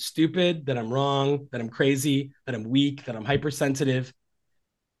that I'm stupid, that I'm wrong, that I'm crazy, that I'm weak, that I'm hypersensitive.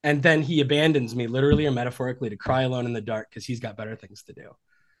 And then he abandons me literally or metaphorically to cry alone in the dark because he's got better things to do.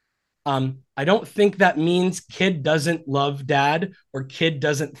 I don't think that means kid doesn't love dad or kid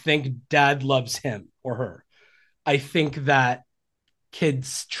doesn't think dad loves him or her. I think that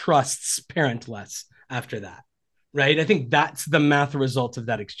kids trusts parent less after that, right? I think that's the math result of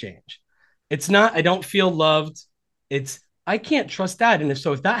that exchange. It's not, I don't feel loved. It's, I can't trust dad. And if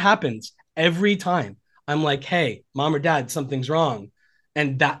that happens every time, I'm like, hey, mom or dad, something's wrong.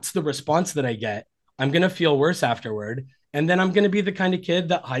 And that's the response that I get. I'm going to feel worse afterward. And then I'm going to be the kind of kid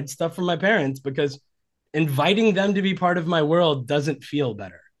that hides stuff from my parents because inviting them to be part of my world doesn't feel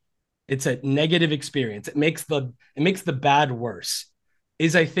better. It's a negative experience. It makes the bad worse,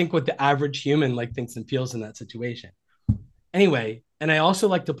 is I think what the average human like thinks and feels in that situation. Anyway, and I also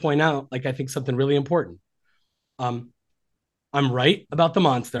like to point out, like, I think something really important. I'm right about the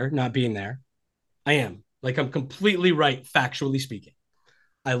monster not being there. I am. Like, I'm completely right, factually speaking.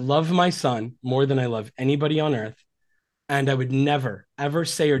 I love my son more than I love anybody on earth. And I would never, ever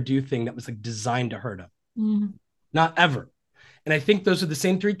say or do thing that was like designed to hurt him. Mm. Not ever. And I think those are the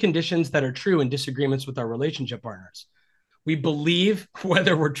same three conditions that are true in disagreements with our relationship partners. We believe,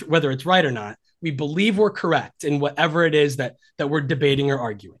 whether it's right or not, we believe we're correct in whatever it is that we're debating or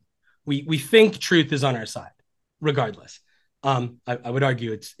arguing. We think truth is on our side, regardless. I would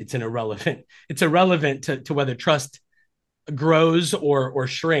argue it's an irrelevant. It's irrelevant to whether trust grows or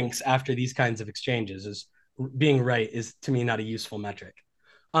shrinks after these kinds of exchanges. Is being right is to me not a useful metric.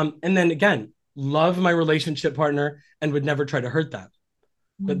 And then again, love my relationship partner and would never try to hurt them.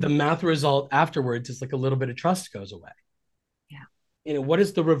 But the math result afterwards is like a little bit of trust goes away. What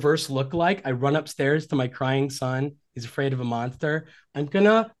does the reverse look like? I run upstairs to my crying son. He's afraid of a monster. I'm going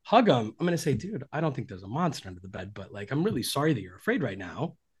to hug him. I'm going to say, dude, I don't think there's a monster under the bed, but like, I'm really sorry that you're afraid right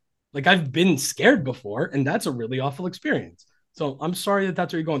now. Like, I've been scared before, and that's a really awful experience. So I'm sorry that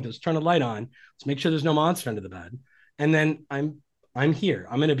that's where you're going to. Let's turn the light on. Let's make sure there's no monster under the bed. And then I'm here.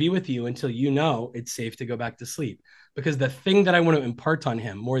 I'm going to be with you until you know it's safe to go back to sleep. Because the thing that I want to impart on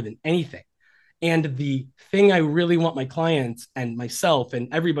him more than anything, and the thing I really want my clients and myself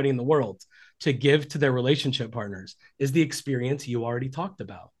and everybody in the world to give to their relationship partners, is the experience you already talked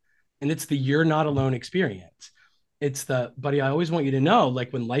about. And it's the you're not alone experience. It's the, buddy, I always want you to know,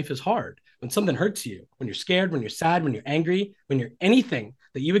 like, when life is hard, when something hurts you, when you're scared, when you're sad, when you're angry, when you're anything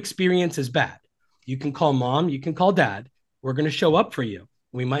that you experience is bad, you can call mom, you can call dad. We're going to show up for you.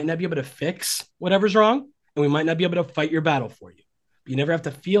 We might not be able to fix whatever's wrong, and we might not be able to fight your battle for you. But you never have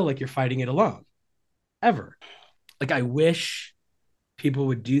to feel like you're fighting it alone. Ever. Like, I wish people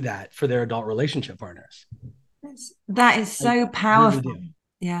would do that for their adult relationship partners. That is so powerful. Really,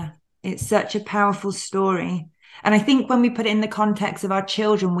 yeah, it's such a powerful story. And I think when we put it in the context of our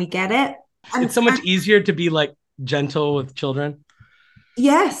children, we get it. And it's so much easier to be like gentle with children.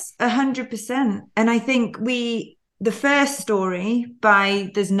 Yes, 100%. And I think the first story by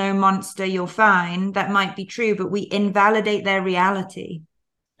 "there's no monster, you're fine," that might be true, but we invalidate their reality.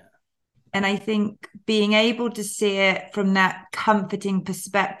 And I think being able to see it from that comforting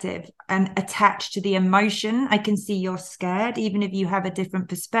perspective and attached to the emotion, I can see you're scared, even if you have a different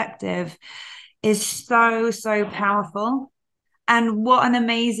perspective, is so, so powerful. And what an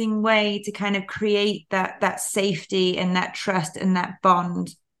amazing way to kind of create that safety and that trust and that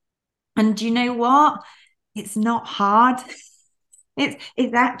bond. And do you know what? It's not hard.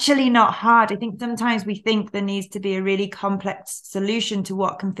 It's actually not hard. I think sometimes we think there needs to be a really complex solution to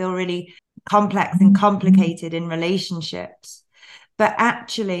what can feel really complex and complicated in relationships. But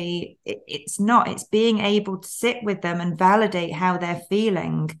actually, it's not. It's being able to sit with them and validate how they're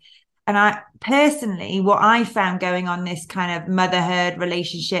feeling. And I personally, what I found going on this kind of motherhood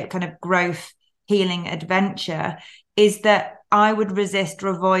relationship, kind of growth, healing adventure, is that I would resist or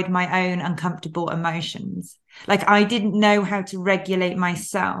avoid my own uncomfortable emotions. Like, I didn't know how to regulate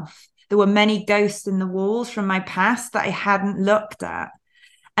myself. There were many ghosts in the walls from my past that I hadn't looked at.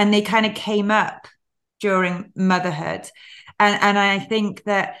 And they kind of came up during motherhood. And I think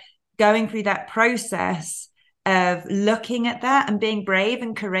that going through that process of looking at that and being brave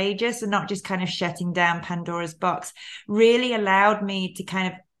and courageous and not just kind of shutting down Pandora's box really allowed me to kind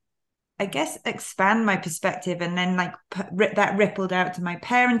of, I guess, expand my perspective, and then like that rippled out to my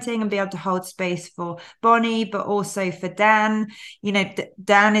parenting and be able to hold space for Bonnie, but also for Dan. You know,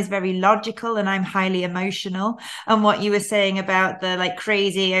 Dan is very logical and I'm highly emotional. And what you were saying about the like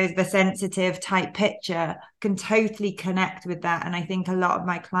crazy oversensitive type picture can totally connect with that. And I think a lot of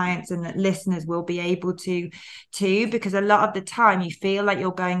my clients and listeners will be able to too, because a lot of the time you feel like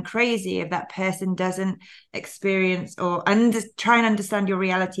you're going crazy if that person doesn't experience or try and understand your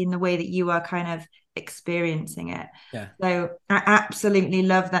reality in the way that you are kind of experiencing it. Yeah. So I absolutely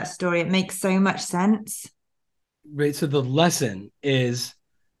love that story. It makes so much sense. Right. So the lesson is,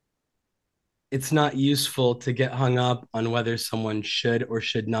 it's not useful to get hung up on whether someone should or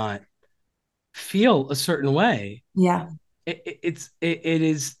should not feel a certain way. Yeah. It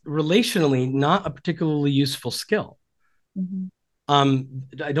is relationally not a particularly useful skill.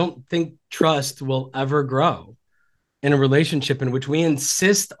 Mm-hmm. I don't think trust will ever grow in a relationship in which we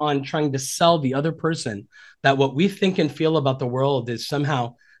insist on trying to sell the other person that what we think and feel about the world is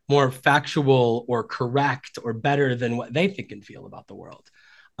somehow more factual or correct or better than what they think and feel about the world.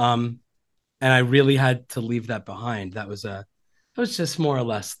 And I really had to leave that behind. That was just more or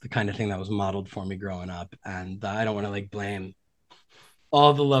less the kind of thing that was modeled for me growing up. And I don't want to like blame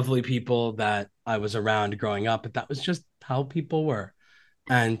all the lovely people that I was around growing up, but that was just how people were.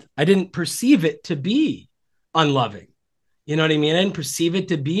 And I didn't perceive it to be unloving. You know what I mean? I didn't perceive it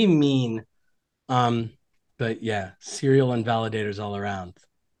to be mean. But yeah, serial invalidators all around.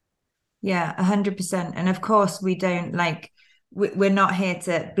 Yeah, 100%. And of course, we don't like we're not here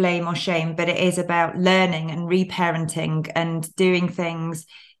to blame or shame, but it is about learning and reparenting and doing things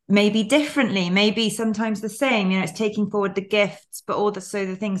maybe differently, maybe sometimes the same. It's taking forward the gifts, but also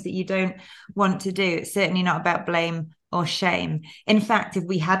the things that you don't want to do. It's certainly not about blame or shame. In fact, if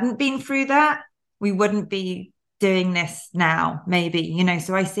we hadn't been through that, we wouldn't be doing this now, maybe,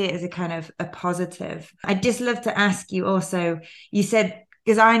 so I see it as a kind of a positive. I'd just love to ask you also, you said,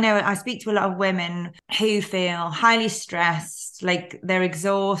 because I know I speak to a lot of women who feel highly stressed, like they're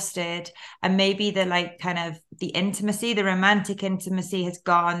exhausted, and maybe they're like kind of the romantic intimacy has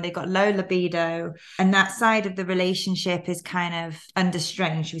gone, they've got low libido, and that side of the relationship is kind of under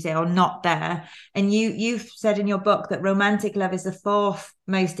strain, should we say, or not there. And you've said in your book that romantic love is the fourth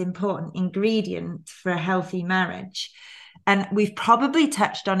most important ingredient for a healthy marriage. And we've probably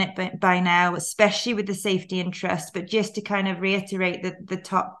touched on it by now, especially with the safety and trust, but just to kind of reiterate the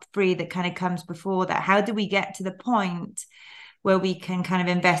top three that kind of comes before that, how do we get to the point where we can kind of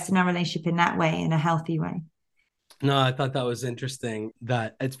invest in our relationship in that way, in a healthy way? No, I thought that was interesting.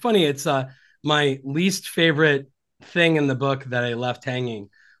 That it's funny. It's my least favorite thing in the book that I left hanging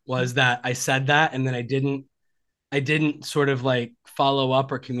was that I said that, and then I didn't sort of like follow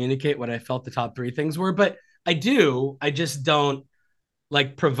up or communicate what I felt the top three things were, but I just don't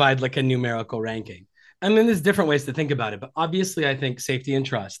like provide like a numerical ranking. I mean, there's different ways to think about it, but obviously I think safety and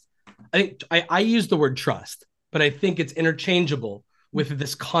trust. I use the word trust, but I think it's interchangeable with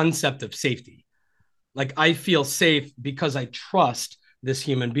this concept of safety. Like I feel safe because I trust this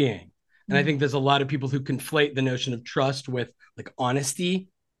human being. And I think there's a lot of people who conflate the notion of trust with like honesty.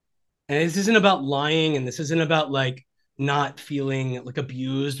 And this isn't about lying, and this isn't about like not feeling like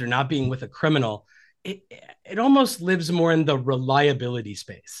abused or not being with a criminal. It almost lives more in the reliability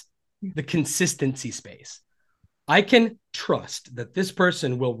space, the consistency space. I can trust that this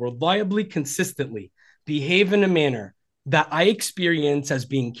person will reliably, consistently behave in a manner that I experience as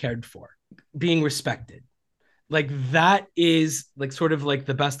being cared for, being respected. Like that is like sort of like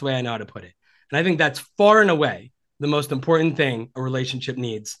the best way I know how to put it. And I think that's far and away the most important thing a relationship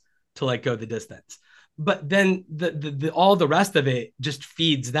needs to like go the distance. But then the all the rest of it just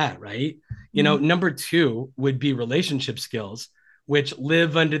feeds that, right? Number two would be relationship skills, which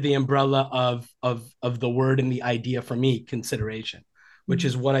live under the umbrella of the word and the idea, for me, consideration, which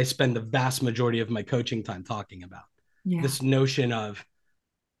is what I spend the vast majority of my coaching time talking about. Yeah. This notion of,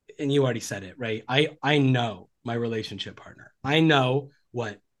 and you already said it, right? I know my relationship partner. I know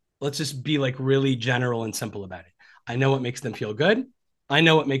let's just be like really general and simple about it. I know what makes them feel good. I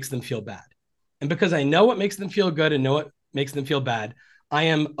know what makes them feel bad. And because I know what makes them feel good and know what makes them feel bad, I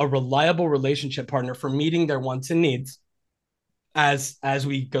am a reliable relationship partner for meeting their wants and needs as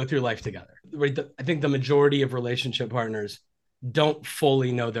we go through life together. Right? I think the majority of relationship partners don't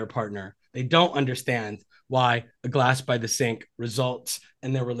fully know their partner. They don't understand why a glass by the sink results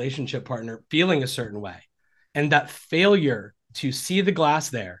in their relationship partner feeling a certain way. And that failure to see the glass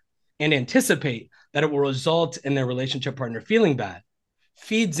there and anticipate that it will result in their relationship partner feeling bad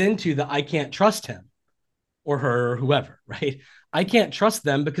feeds into the I can't trust him or her or whoever, right? I can't trust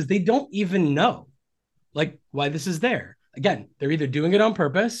them because they don't even know like why this is there. Again, they're either doing it on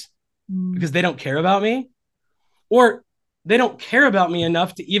purpose because they don't care about me, or they don't care about me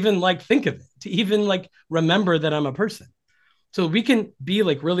enough to even like think of it, to even like remember that I'm a person. So we can be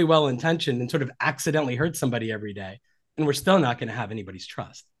like really well-intentioned and sort of accidentally hurt somebody every day, and we're still not going to have anybody's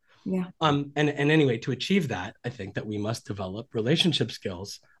trust. Yeah. And anyway, to achieve that, I think that we must develop relationship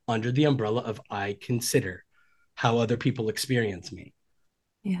skills under the umbrella of I consider how other people experience me.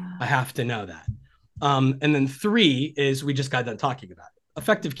 Yeah. I have to know that. And then three is, we just got done talking about it,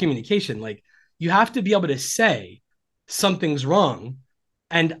 effective communication. Like you have to be able to say something's wrong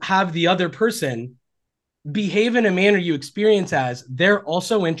and have the other person behave in a manner you experience as they're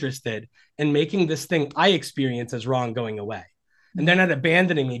also interested in making this thing I experience as wrong going away. And they're not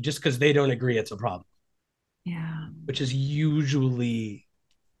abandoning me just because they don't agree it's a problem. Yeah. Which is usually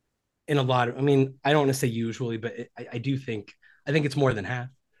in a lot of, I mean, I don't want to say usually, but I think it's more than half.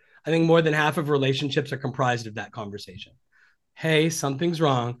 I think more than half of relationships are comprised of that conversation. Hey, something's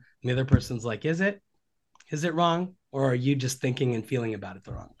wrong. And the other person's like, is it wrong? Or are you just thinking and feeling about it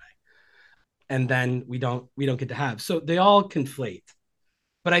the wrong way? And then we don't get to have. So they all conflate.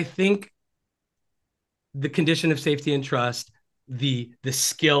 But I think the condition of safety and trust, the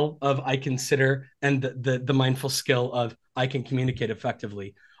skill of I consider, and the mindful skill of I can communicate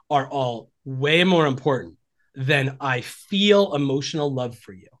effectively are all way more important than I feel emotional love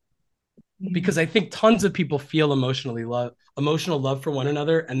for you. Because I think tons of people feel emotional love for one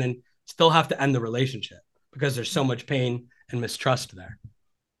another and then still have to end the relationship because there's so much pain and mistrust there.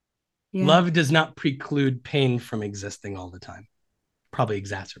 Yeah. Love does not preclude pain from existing all the time. Probably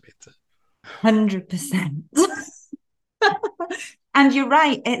exacerbates it. 100%. And you're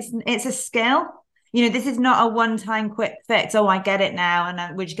right, it's a skill. This is not a one-time quick fix. Oh, I get it now,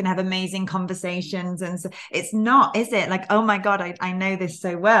 and we're just gonna have amazing conversations. And so it's not, is it? Like, oh my God, I know this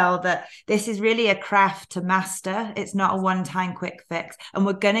so well, that this is really a craft to master. It's not a one-time quick fix. And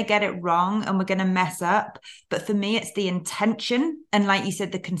we're gonna get it wrong and we're gonna mess up. But for me, it's the intention and, like you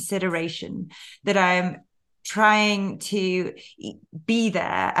said, the consideration that I'm trying to be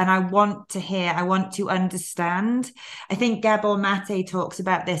there, and I want to hear, I want to understand. I think Gabor Mate talks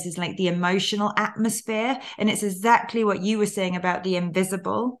about this as like the emotional atmosphere, and it's exactly what you were saying about the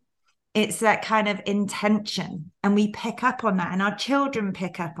invisible. It's that kind of intention, and we pick up on that, and our children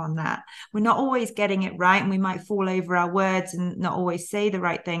pick up on that. We're not always getting it right, and we might fall over our words and not always say the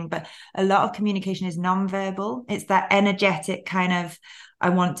right thing, but a lot of communication is nonverbal. It's that energetic kind of, I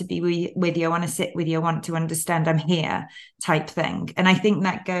want to be with you, I want to sit with you, I want to understand, I'm here type thing. And I think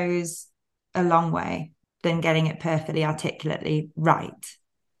that goes a long way than getting it perfectly articulately right.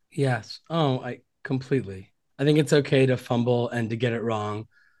 Yes. Oh, I completely. I think it's okay to fumble and to get it wrong.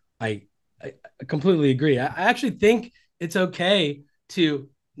 I I completely agree. I actually think it's okay to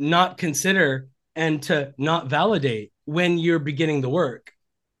not consider and to not validate when you're beginning the work.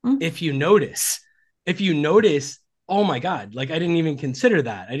 Mm. If you notice, oh my God, like I didn't even consider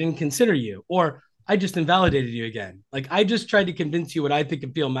that. I didn't consider you, or I just invalidated you again. Like I just tried to convince you what I think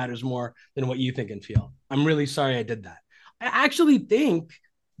and feel matters more than what you think and feel. I'm really sorry I did that. I actually think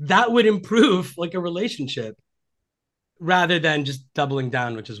that would improve like a relationship rather than just doubling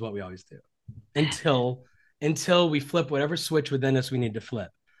down, which is what we always do until we flip whatever switch within us we need to flip.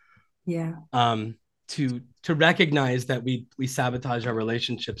 Yeah. To recognize that we sabotage our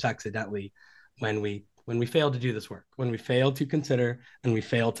relationships accidentally when we fail to do this work, when we fail to consider and we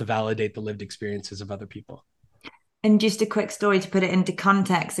fail to validate the lived experiences of other people. And just a quick story to put it into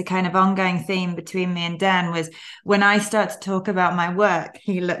context, a kind of ongoing theme between me and Dan was when I start to talk about my work,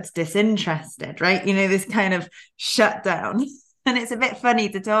 he looks disinterested, right? This kind of shutdown. And it's a bit funny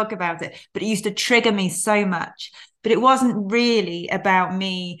to talk about it, but it used to trigger me so much. But it wasn't really about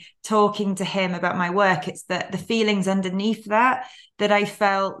me talking to him about my work. It's the feelings underneath that I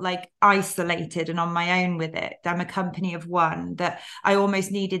felt like isolated and on my own with it. I'm a company of one, that I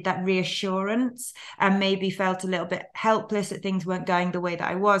almost needed that reassurance and maybe felt a little bit helpless that things weren't going the way that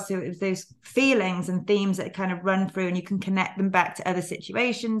I was. So it was those feelings and themes that kind of run through, and you can connect them back to other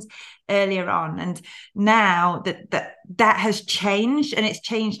situations earlier on. And now that has changed, and it's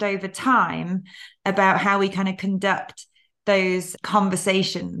changed over time about how we kind of conduct those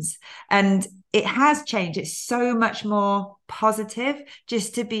conversations. And it has changed. It's so much more positive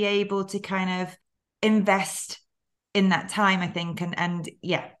just to be able to kind of invest in that time, I think. And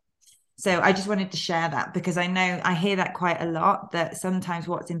yeah. So I just wanted to share that because I know I hear that quite a lot, that sometimes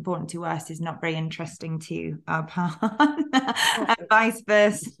what's important to us is not very interesting to our partner and vice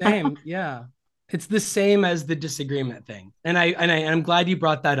versa. Same. Yeah. It's the same as the disagreement thing. And I'm glad you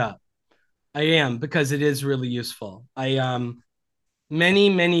brought that up. I am, because it is really useful.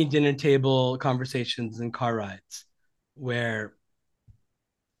 Many dinner table conversations and car rides where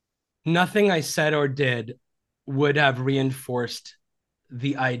nothing I said or did would have reinforced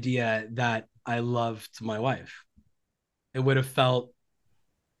the idea that I loved my wife. It would have felt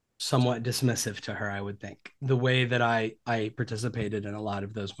somewhat dismissive to her, I would think, the way that I participated in a lot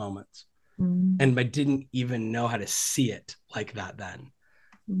of those moments. And I didn't even know how to see it like that then.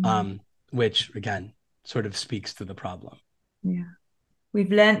 Which again sort of speaks to the problem. Yeah.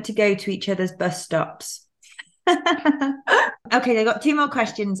 We've learned to go to each other's bus stops. Okay, I got two more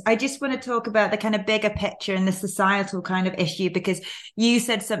questions. I just want to talk about the kind of bigger picture and the societal kind of issue, because you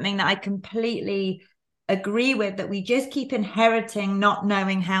said something that I completely agree with, that we just keep inheriting not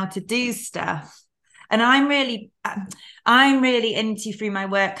knowing how to do stuff. And I'm really into, through my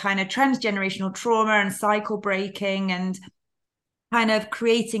work, kind of transgenerational trauma and cycle breaking and kind of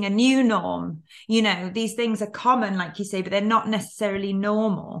creating a new norm. These things are common, like you say, but they're not necessarily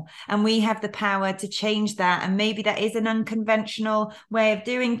normal. And we have the power to change that. And maybe that is an unconventional way of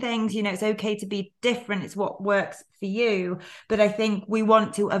doing things. It's okay to be different. It's what works for you. But I think we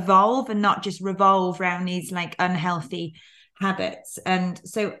want to evolve and not just revolve around these like unhealthy habits. And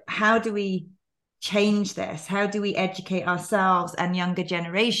so how do we change this? How do we educate ourselves and younger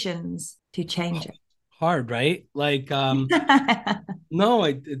generations to change it? Hard, right? Like no,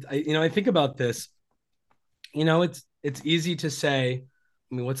 I think about this. It's easy to say,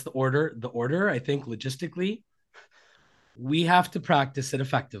 I mean, what's the order? The order, I think logistically, we have to practice it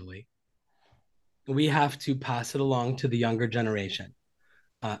effectively. We have to pass it along to the younger generation.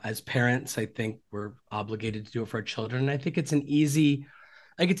 As parents, I think we're obligated to do it for our children. And I think it's easy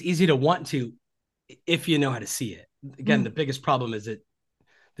to want to, if you know how to see it. Again, the biggest problem is that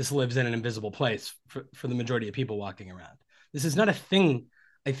this lives in an invisible place for the majority of people walking around. This is not a thing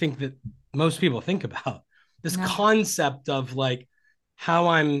I think that most people think about. This concept of like how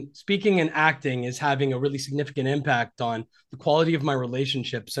I'm speaking and acting is having a really significant impact on the quality of my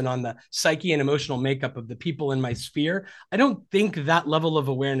relationships and on the psyche and emotional makeup of the people in my sphere. I don't think that level of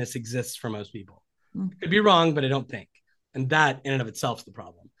awareness exists for most people. Could be wrong, but I don't think. And that in and of itself is the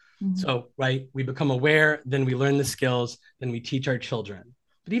problem. So, right, we become aware, then we learn the skills, then we teach our children.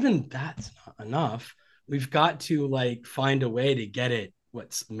 But even that's not enough. We've got to like find a way to get it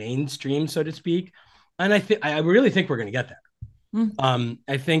what's mainstream, so to speak. And I really think we're going to get there.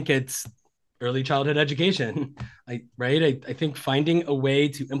 I think it's early childhood education. I think finding a way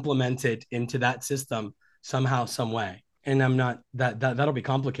to implement it into that system somehow, some way. And I'm not that'll be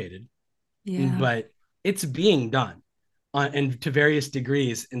complicated. Yeah. But it's being done and to various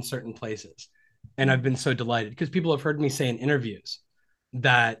degrees in certain places. And I've been so delighted because people have heard me say in interviews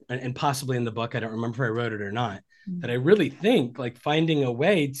that, and possibly in the book, I don't remember if I wrote it or not, that I really think like finding a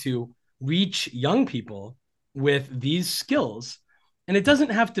way to reach young people with these skills. And it doesn't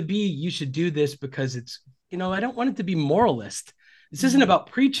have to be, you should do this because it's, I don't want it to be moralist. This isn't about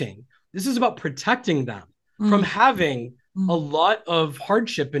preaching. This is about protecting them from having a lot of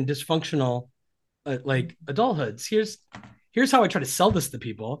hardship and dysfunctional like adulthoods. Here's how I try to sell this to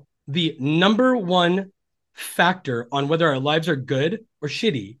people. The number one factor on whether our lives are good or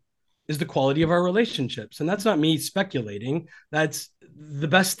shitty is the quality of our relationships. And that's not me speculating. That's the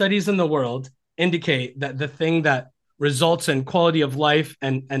best studies in the world indicate that the thing that results in quality of life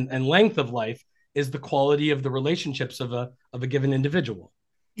and length of life is the quality of the relationships of a given individual.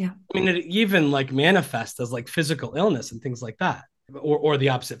 Yeah. I mean, it even like manifests as like physical illness and things like that, or the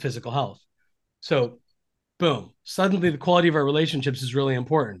opposite, physical health. So boom, suddenly the quality of our relationships is really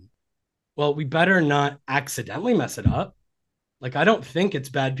important. Well, we better not accidentally mess it up. Like, I don't think it's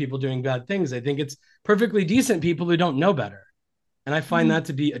bad people doing bad things. I think it's perfectly decent people who don't know better. And I find that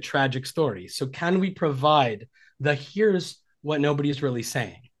to be a tragic story. So can we provide here's what nobody's really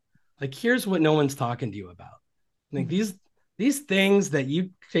saying? Like, here's what no one's talking to you about. Like these things that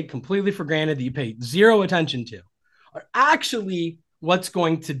you take completely for granted, that you pay zero attention to, are actually what's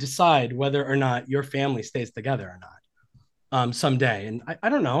going to decide whether or not your family stays together or not someday. And I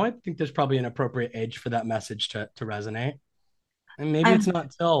don't know. I think there's probably an appropriate age for that message to resonate. And maybe it's not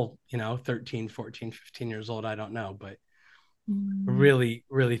till, 13, 14, 15 years old. I don't know. But I really,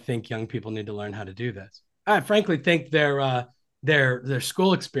 really think young people need to learn how to do this. I frankly think their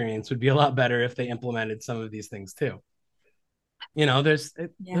school experience would be a lot better if they implemented some of these things too. There's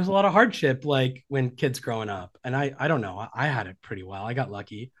a lot of hardship, like when kids growing up, and I don't know, I had it pretty well. I got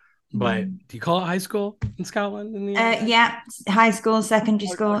lucky, but do you call it high school in Scotland? Yeah, high school, secondary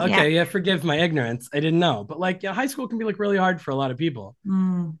school. Okay, yeah. Forgive my ignorance. I didn't know, but like, high school can be like really hard for a lot of people.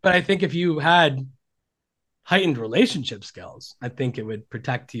 But I think if you had heightened relationship skills, I think it would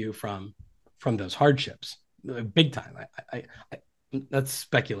protect you from those hardships, big time. I that's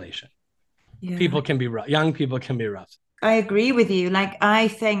speculation. Yeah. People can be rough. Young people can be rough. I agree with you. Like, I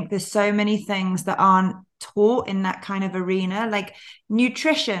think there's so many things that aren't taught in that kind of arena, like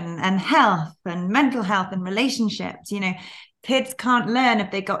nutrition and health and mental health and relationships. Kids can't learn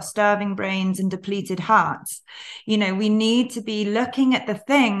if they got starving brains and depleted hearts. We need to be looking at the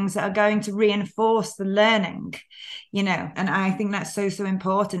things that are going to reinforce the learning, and I think that's so, so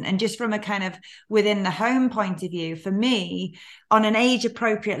important. And just from a kind of within the home point of view, for me, on an age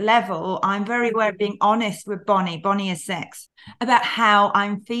appropriate level, I'm very aware of being honest with Bonnie. Bonnie is 6, about how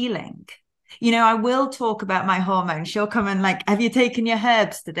I'm feeling. I will talk about my hormones. She'll come and like, have you taken your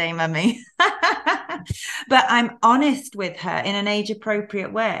herbs today, mummy? But I'm honest with her in an age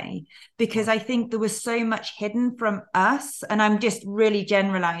appropriate way, because I think there was so much hidden from us. And I'm just really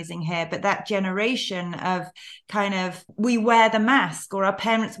generalizing here, but that generation of kind of, we wear the mask, or our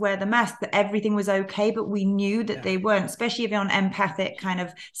parents wear the mask, that everything was okay, but we knew that they weren't. Especially if you're an empathic kind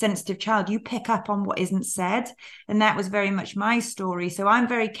of sensitive child, you pick up on what isn't said. And that was very much my story. So I'm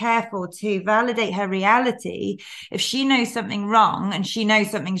very careful to validate her reality. If she knows something wrong, and she knows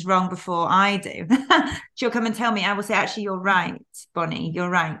something's wrong before I do, she'll come and tell me. I will say, actually, you're right, Bonnie, you're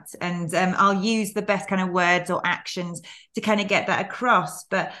right. And I'll use the best kind of words or actions to kind of get that across.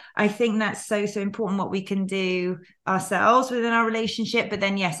 But I think that's so, so important, what we can do ourselves within our relationship. But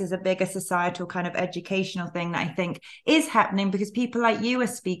then, yes, there's a bigger societal kind of educational thing that I think is happening because people like you are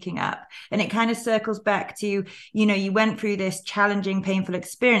speaking up. And it kind of circles back to, you went through this challenging, painful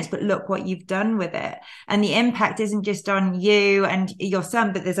experience, but look what you've done with it. And the impact isn't just on you and your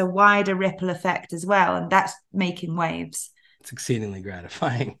son, but there's a wider ripple effect as well. And that's making waves. It's exceedingly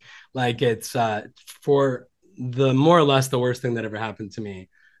gratifying. Like it's for the more or less the worst thing that ever happened to me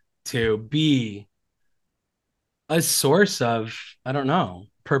to be a source of, I don't know,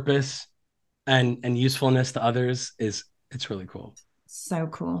 purpose and usefulness to others it's really cool. So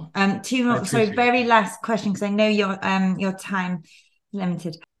cool. Two more. So very last question, because I know your time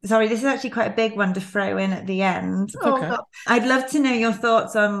limited. Sorry, this is actually quite a big one to throw in at the end. Okay. God. I'd love to know your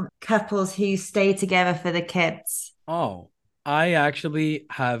thoughts on couples who stay together for the kids. Oh, I actually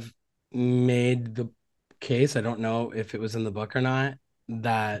have made the case, I don't know if it was in the book or not,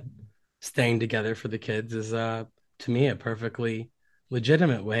 that staying together for the kids is to me a perfectly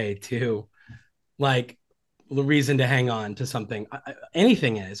legitimate way to like the reason to hang on to something.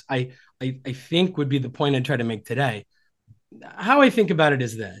 Anything is. I think would be the point I'd try to make today. How I think about it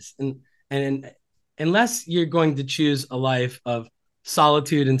is this, and unless you're going to choose a life of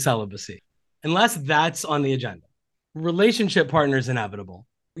solitude and celibacy, unless that's on the agenda, relationship partner is inevitable.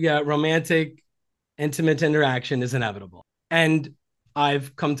 Yeah, romantic, intimate interaction is inevitable. And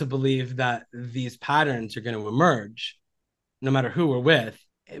I've come to believe that these patterns are going to emerge no matter who we're with,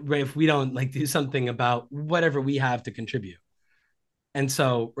 if we don't like do something about whatever we have to contribute. And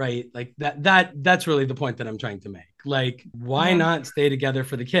so, right, like that's really the point that I'm trying to make. Like, why not stay together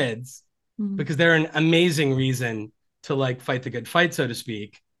for the kids? Because they're an amazing reason to like fight the good fight, so to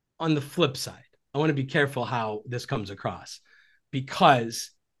speak. On the flip side, I want to be careful how this comes across,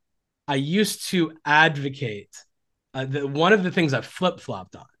 because I used to advocate one of the things I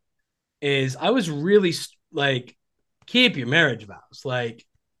flip-flopped on is I was really like, keep your marriage vows, like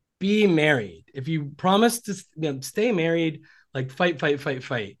be married. If you promise to stay married, like fight.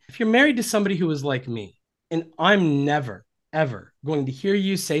 If you're married to somebody who is like me, and I'm never, ever going to hear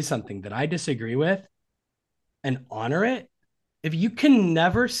you say something that I disagree with and honor it, if you can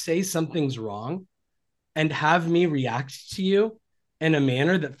never say something's wrong and have me react to you in a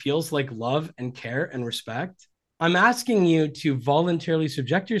manner that feels like love and care and respect, I'm asking you to voluntarily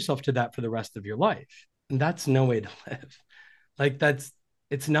subject yourself to that for the rest of your life. And that's no way to live. Like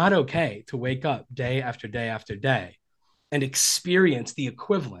it's not okay to wake up day after day after day and experience the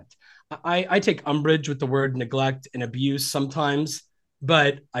equivalent. I take umbrage with the word neglect and abuse sometimes,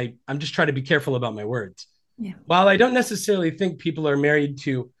 but I'm just trying to be careful about my words. Yeah. While I don't necessarily think people are married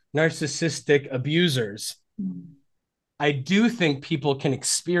to narcissistic abusers, I do think people can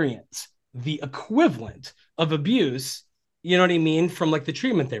experience the equivalent of abuse, you know what I mean, from like the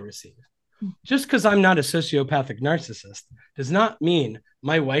treatment they receive. Just because I'm not a sociopathic narcissist does not mean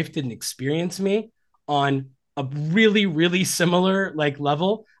my wife didn't experience me on a really, really similar like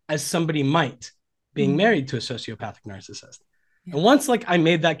level as somebody might being married to a sociopathic narcissist. Yeah. And once like I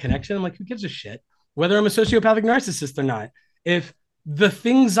made that connection, I'm like, who gives a shit whether I'm a sociopathic narcissist or not? If the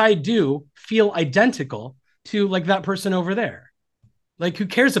things I do feel identical to like that person over there, like who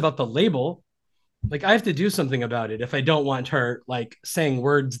cares about the label? Like I have to do something about it if I don't want her like saying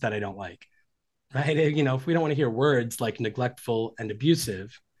words that I don't like, right? You know, if we don't want to hear words like neglectful and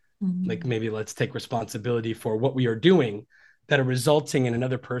abusive, like maybe let's take responsibility for what we are doing that are resulting in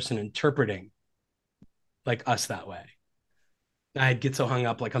another person interpreting like us that way. I get so hung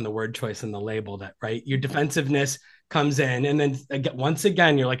up like on the word choice and the label that, right, your defensive-ness comes in, and then once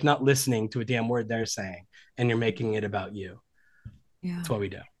again you're like not listening to a damn word they're saying and you're making it about you. Yeah, that's what we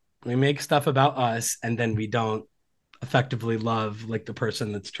do. We make stuff about us and then we don't effectively love like the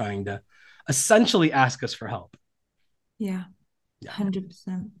person that's trying to essentially ask us for help. Yeah.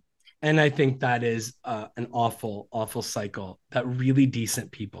 100%. And I think that is an awful cycle that really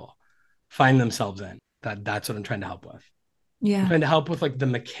decent people find themselves in. That's what I'm trying to help with. Yeah. I'm trying to help with like the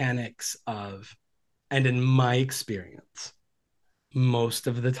mechanics of, and in my experience, most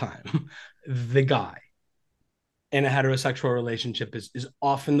of the time, the guy in a heterosexual relationship is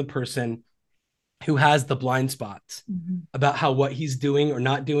often the person who has the blind spots about how what he's doing or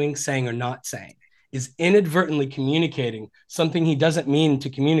not doing, saying or not saying, is inadvertently communicating something he doesn't mean to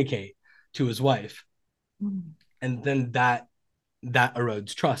communicate to his wife. And then that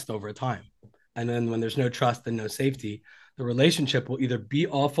erodes trust over time. And then when there's no trust and no safety, the relationship will either be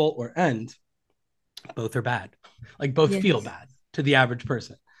awful or end. Both are bad. Like both feel bad to the average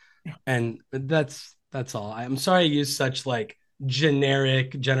person. And that's all. I'm sorry I use such like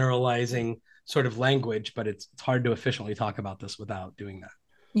generic, generalizing sort of language, but it's hard to efficiently talk about this without doing that.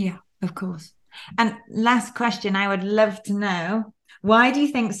 Yeah, of course. And last question, I would love to know, why do you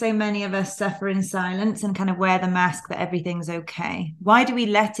think so many of us suffer in silence and kind of wear the mask that everything's okay? Why do we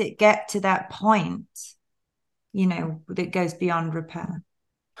let it get to that point, that goes beyond repair?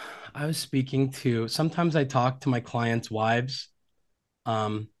 I was speaking to, sometimes I talk to my clients' wives.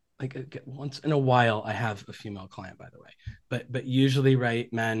 Um, once in a while, I have a female client, by the way, but usually,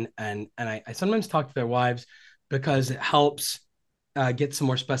 right, men, and I sometimes talk to their wives because it helps get some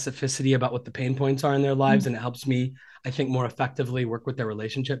more specificity about what the pain points are in their lives, and it helps me, I think, more effectively work with their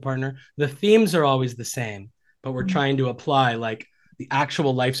relationship partner. The themes are always the same, but we're trying to apply like the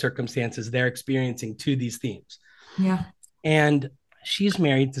actual life circumstances they're experiencing to these themes. Yeah. And she's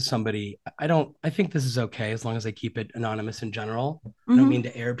married to somebody. I think this is okay as long as I keep it anonymous in general. I don't mean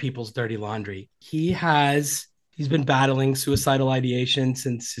to air people's dirty laundry. He's been battling suicidal ideation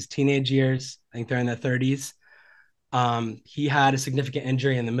since his teenage years. I think they're in their 30s. He had a significant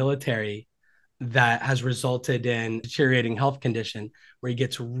injury in the military that has resulted in deteriorating health condition where he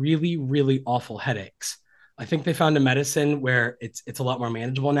gets really, really awful headaches. I think they found a medicine where it's a lot more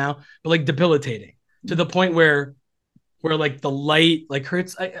manageable now, but like debilitating to the point where like the light like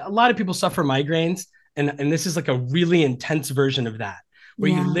hurts. A lot of people suffer migraines, and this is like a really intense version of that, where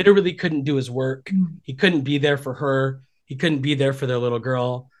he literally couldn't do his work. He couldn't be there for her. He couldn't be there for their little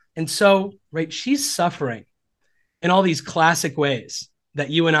girl. And so, right, she's suffering in all these classic ways that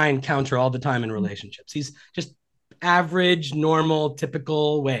you and I encounter all the time in relationships. These just average, normal,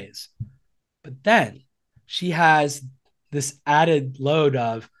 typical ways. But then she has this added load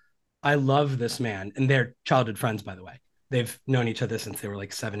of, I love this man. And they're childhood friends, by the way. They've known each other since they were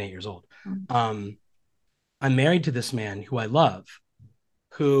like 7, 8 years old. I'm married to this man who I love,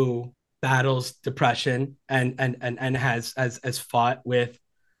 who battles depression and has fought with,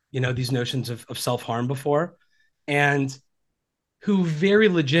 these notions of self-harm before, and who very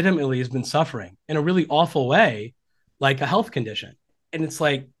legitimately has been suffering in a really awful way, like a health condition. And it's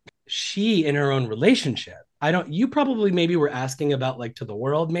like she in her own relationship. You probably maybe were asking about like to the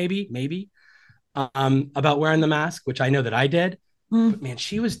world, maybe, about wearing the mask, which I know that I did. But man,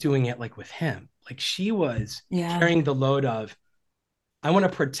 she was doing it like with him. Like she was carrying the load of, I want to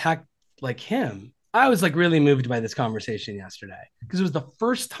protect like him. I was like really moved by this conversation yesterday because it was the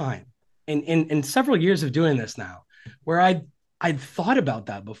first time in several years of doing this now where I'd thought about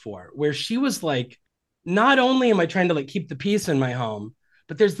that before, where she was like, not only am I trying to like keep the peace in my home,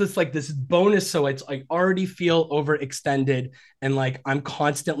 but there's this bonus. So it's I already feel overextended and like I'm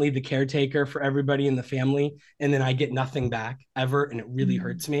constantly the caretaker for everybody in the family. And then I get nothing back ever. And it really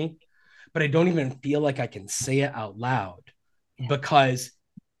hurts me, but I don't even feel like I can say it out loud because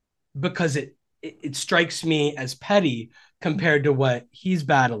it strikes me as petty compared to what he's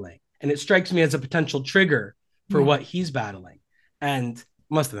battling. And it strikes me as a potential trigger for what he's battling. And it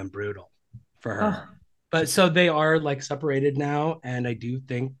must have been brutal for her. But so they are like separated now. And I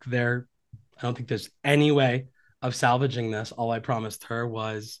don't think there's any way of salvaging this. All I promised her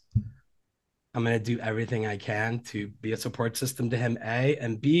was I'm going to do everything I can to be a support system to him, A,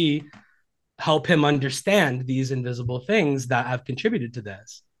 and B, help him understand these invisible things that have contributed to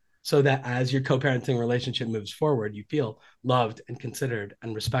this. So that as your co-parenting relationship moves forward, you feel loved and considered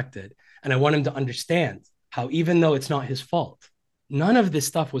and respected. And I want him to understand how, even though it's not his fault, none of this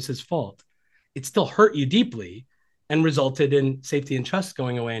stuff was his fault, it still hurt you deeply and resulted in safety and trust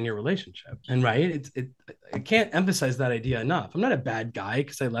going away in your relationship. And right, I can't emphasize that idea enough. I'm not a bad guy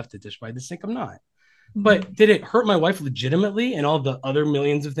because I left the dish by the sink. I'm not. But did it hurt my wife legitimately and all the other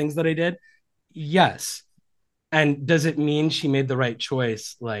millions of things that I did? Yes. And does it mean she made the right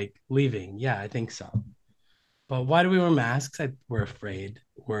choice, like leaving? Yeah, I think so. But why do we wear masks? We're afraid.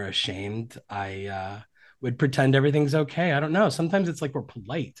 We're ashamed. I would pretend everything's okay. I don't know. Sometimes it's like we're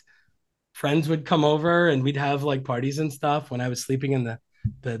polite. Friends would come over and we'd have like parties and stuff when I was sleeping in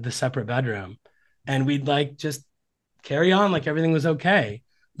the separate bedroom. And we'd like just carry on like everything was okay.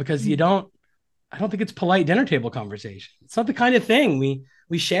 Because I don't think it's polite dinner table conversation. It's not the kind of thing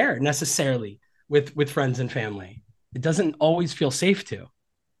we share necessarily with friends and family. It doesn't always feel safe to.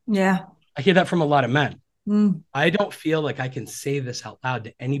 Yeah. I hear that from a lot of men. I don't feel like I can say this out loud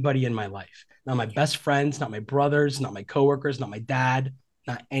to anybody in my life. Not my best friends, not my brothers, not my coworkers, not my dad,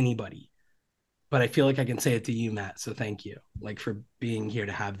 not anybody. But I feel like I can say it to you, Matt. So thank you, like for being here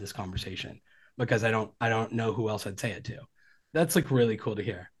to have this conversation, because I don't know who else I'd say it to. That's like really cool to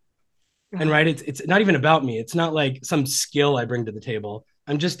hear. And right, it's not even about me. It's not like some skill I bring to the table.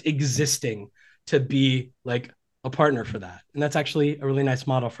 I'm just existing to be like a partner for that. And that's actually a really nice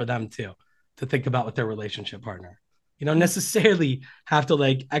model for them too, to think about with their relationship partner. You don't necessarily have to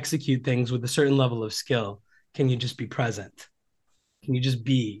like execute things with a certain level of skill. Can you just be present? Can you just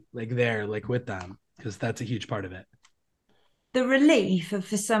be like there, like with them? Because that's a huge part of it. The relief of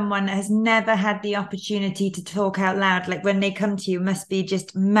for someone that has never had the opportunity to talk out loud, like when they come to you, must be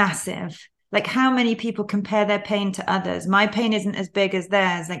just massive. Like, how many people compare their pain to others? My pain isn't as big as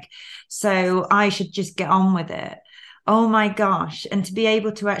theirs. Like, so I should just get on with it. Oh my gosh. And to be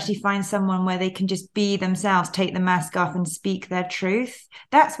able to actually find someone where they can just be themselves, take the mask off and speak their truth.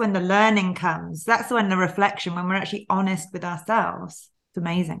 That's when the learning comes. That's when the reflection, when we're actually honest with ourselves. It's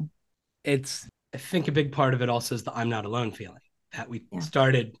amazing. I think a big part of it also is the I'm not alone feeling that we Yeah.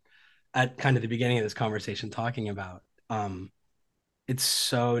 started at kind of the beginning of this conversation talking about. It's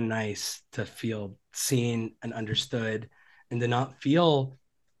so nice to feel seen and understood and to not feel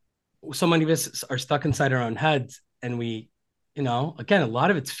so many of us are stuck inside our own heads. And again, a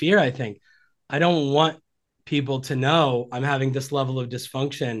lot of it's fear, I think. I don't want people to know I'm having this level of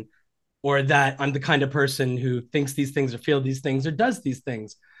dysfunction or that I'm the kind of person who thinks these things or feel these things or does these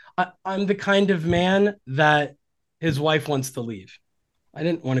things. I'm the kind of man that his wife wants to leave. I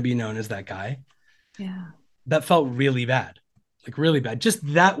didn't want to be known as that guy. Yeah. That felt really bad, like really bad. Just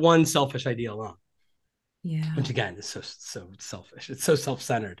that one selfish idea alone. Yeah. Which again is so selfish. It's so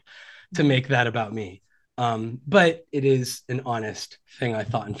self-centered to make that about me. But it is an honest thing I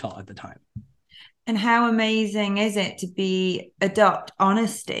thought and felt at the time. And how amazing is it to adopt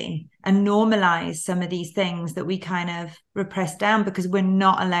honesty and normalize some of these things that we kind of repress down because we're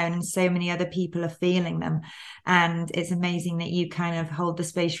not alone and so many other people are feeling them. And it's amazing that you kind of hold the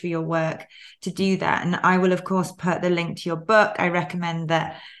space for your work to do that. And I will, of course, put the link to your book. I recommend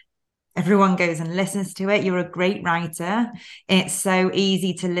that everyone goes and listens to it. You're a great writer. It's so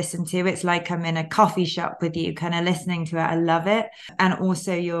easy to listen to. It's like I'm in a coffee shop with you, kind of listening to it. I love it. And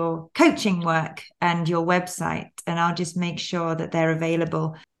also your coaching work and your website. And I'll just make sure that they're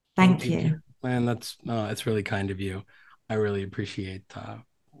available. Thank you. Man, it's really kind of you. I really appreciate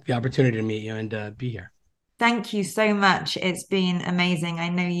the opportunity to meet you and be here. Thank you so much. It's been amazing. I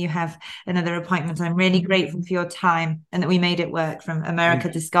know you have another appointment. I'm really grateful for your time and that we made it work from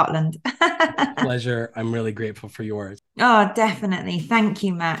America to Scotland. Pleasure. I'm really grateful for yours. Oh, definitely. Thank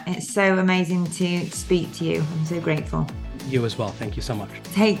you, Matt. It's so amazing to speak to you. I'm so grateful. You as well. Thank you so much.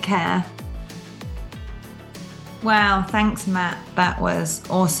 Take care. Wow, thanks, Matt. That was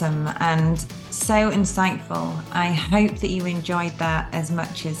awesome and so insightful. I hope that you enjoyed that as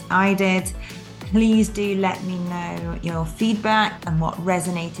much as I did. Please do let me know your feedback and what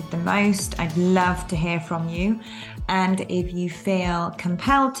resonated the most. I'd love to hear from you. And if you feel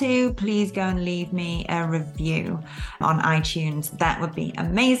compelled to, please go and leave me a review on iTunes. That would be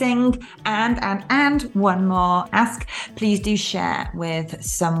amazing. And one more ask, please do share with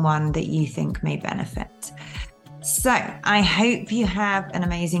someone that you think may benefit. So I hope you have an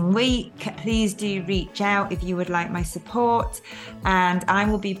amazing week. Please do reach out if you would like my support. And I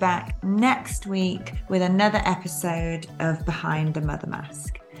will be back next week with another episode of Behind the Mother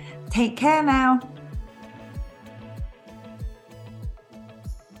Mask. Take care now.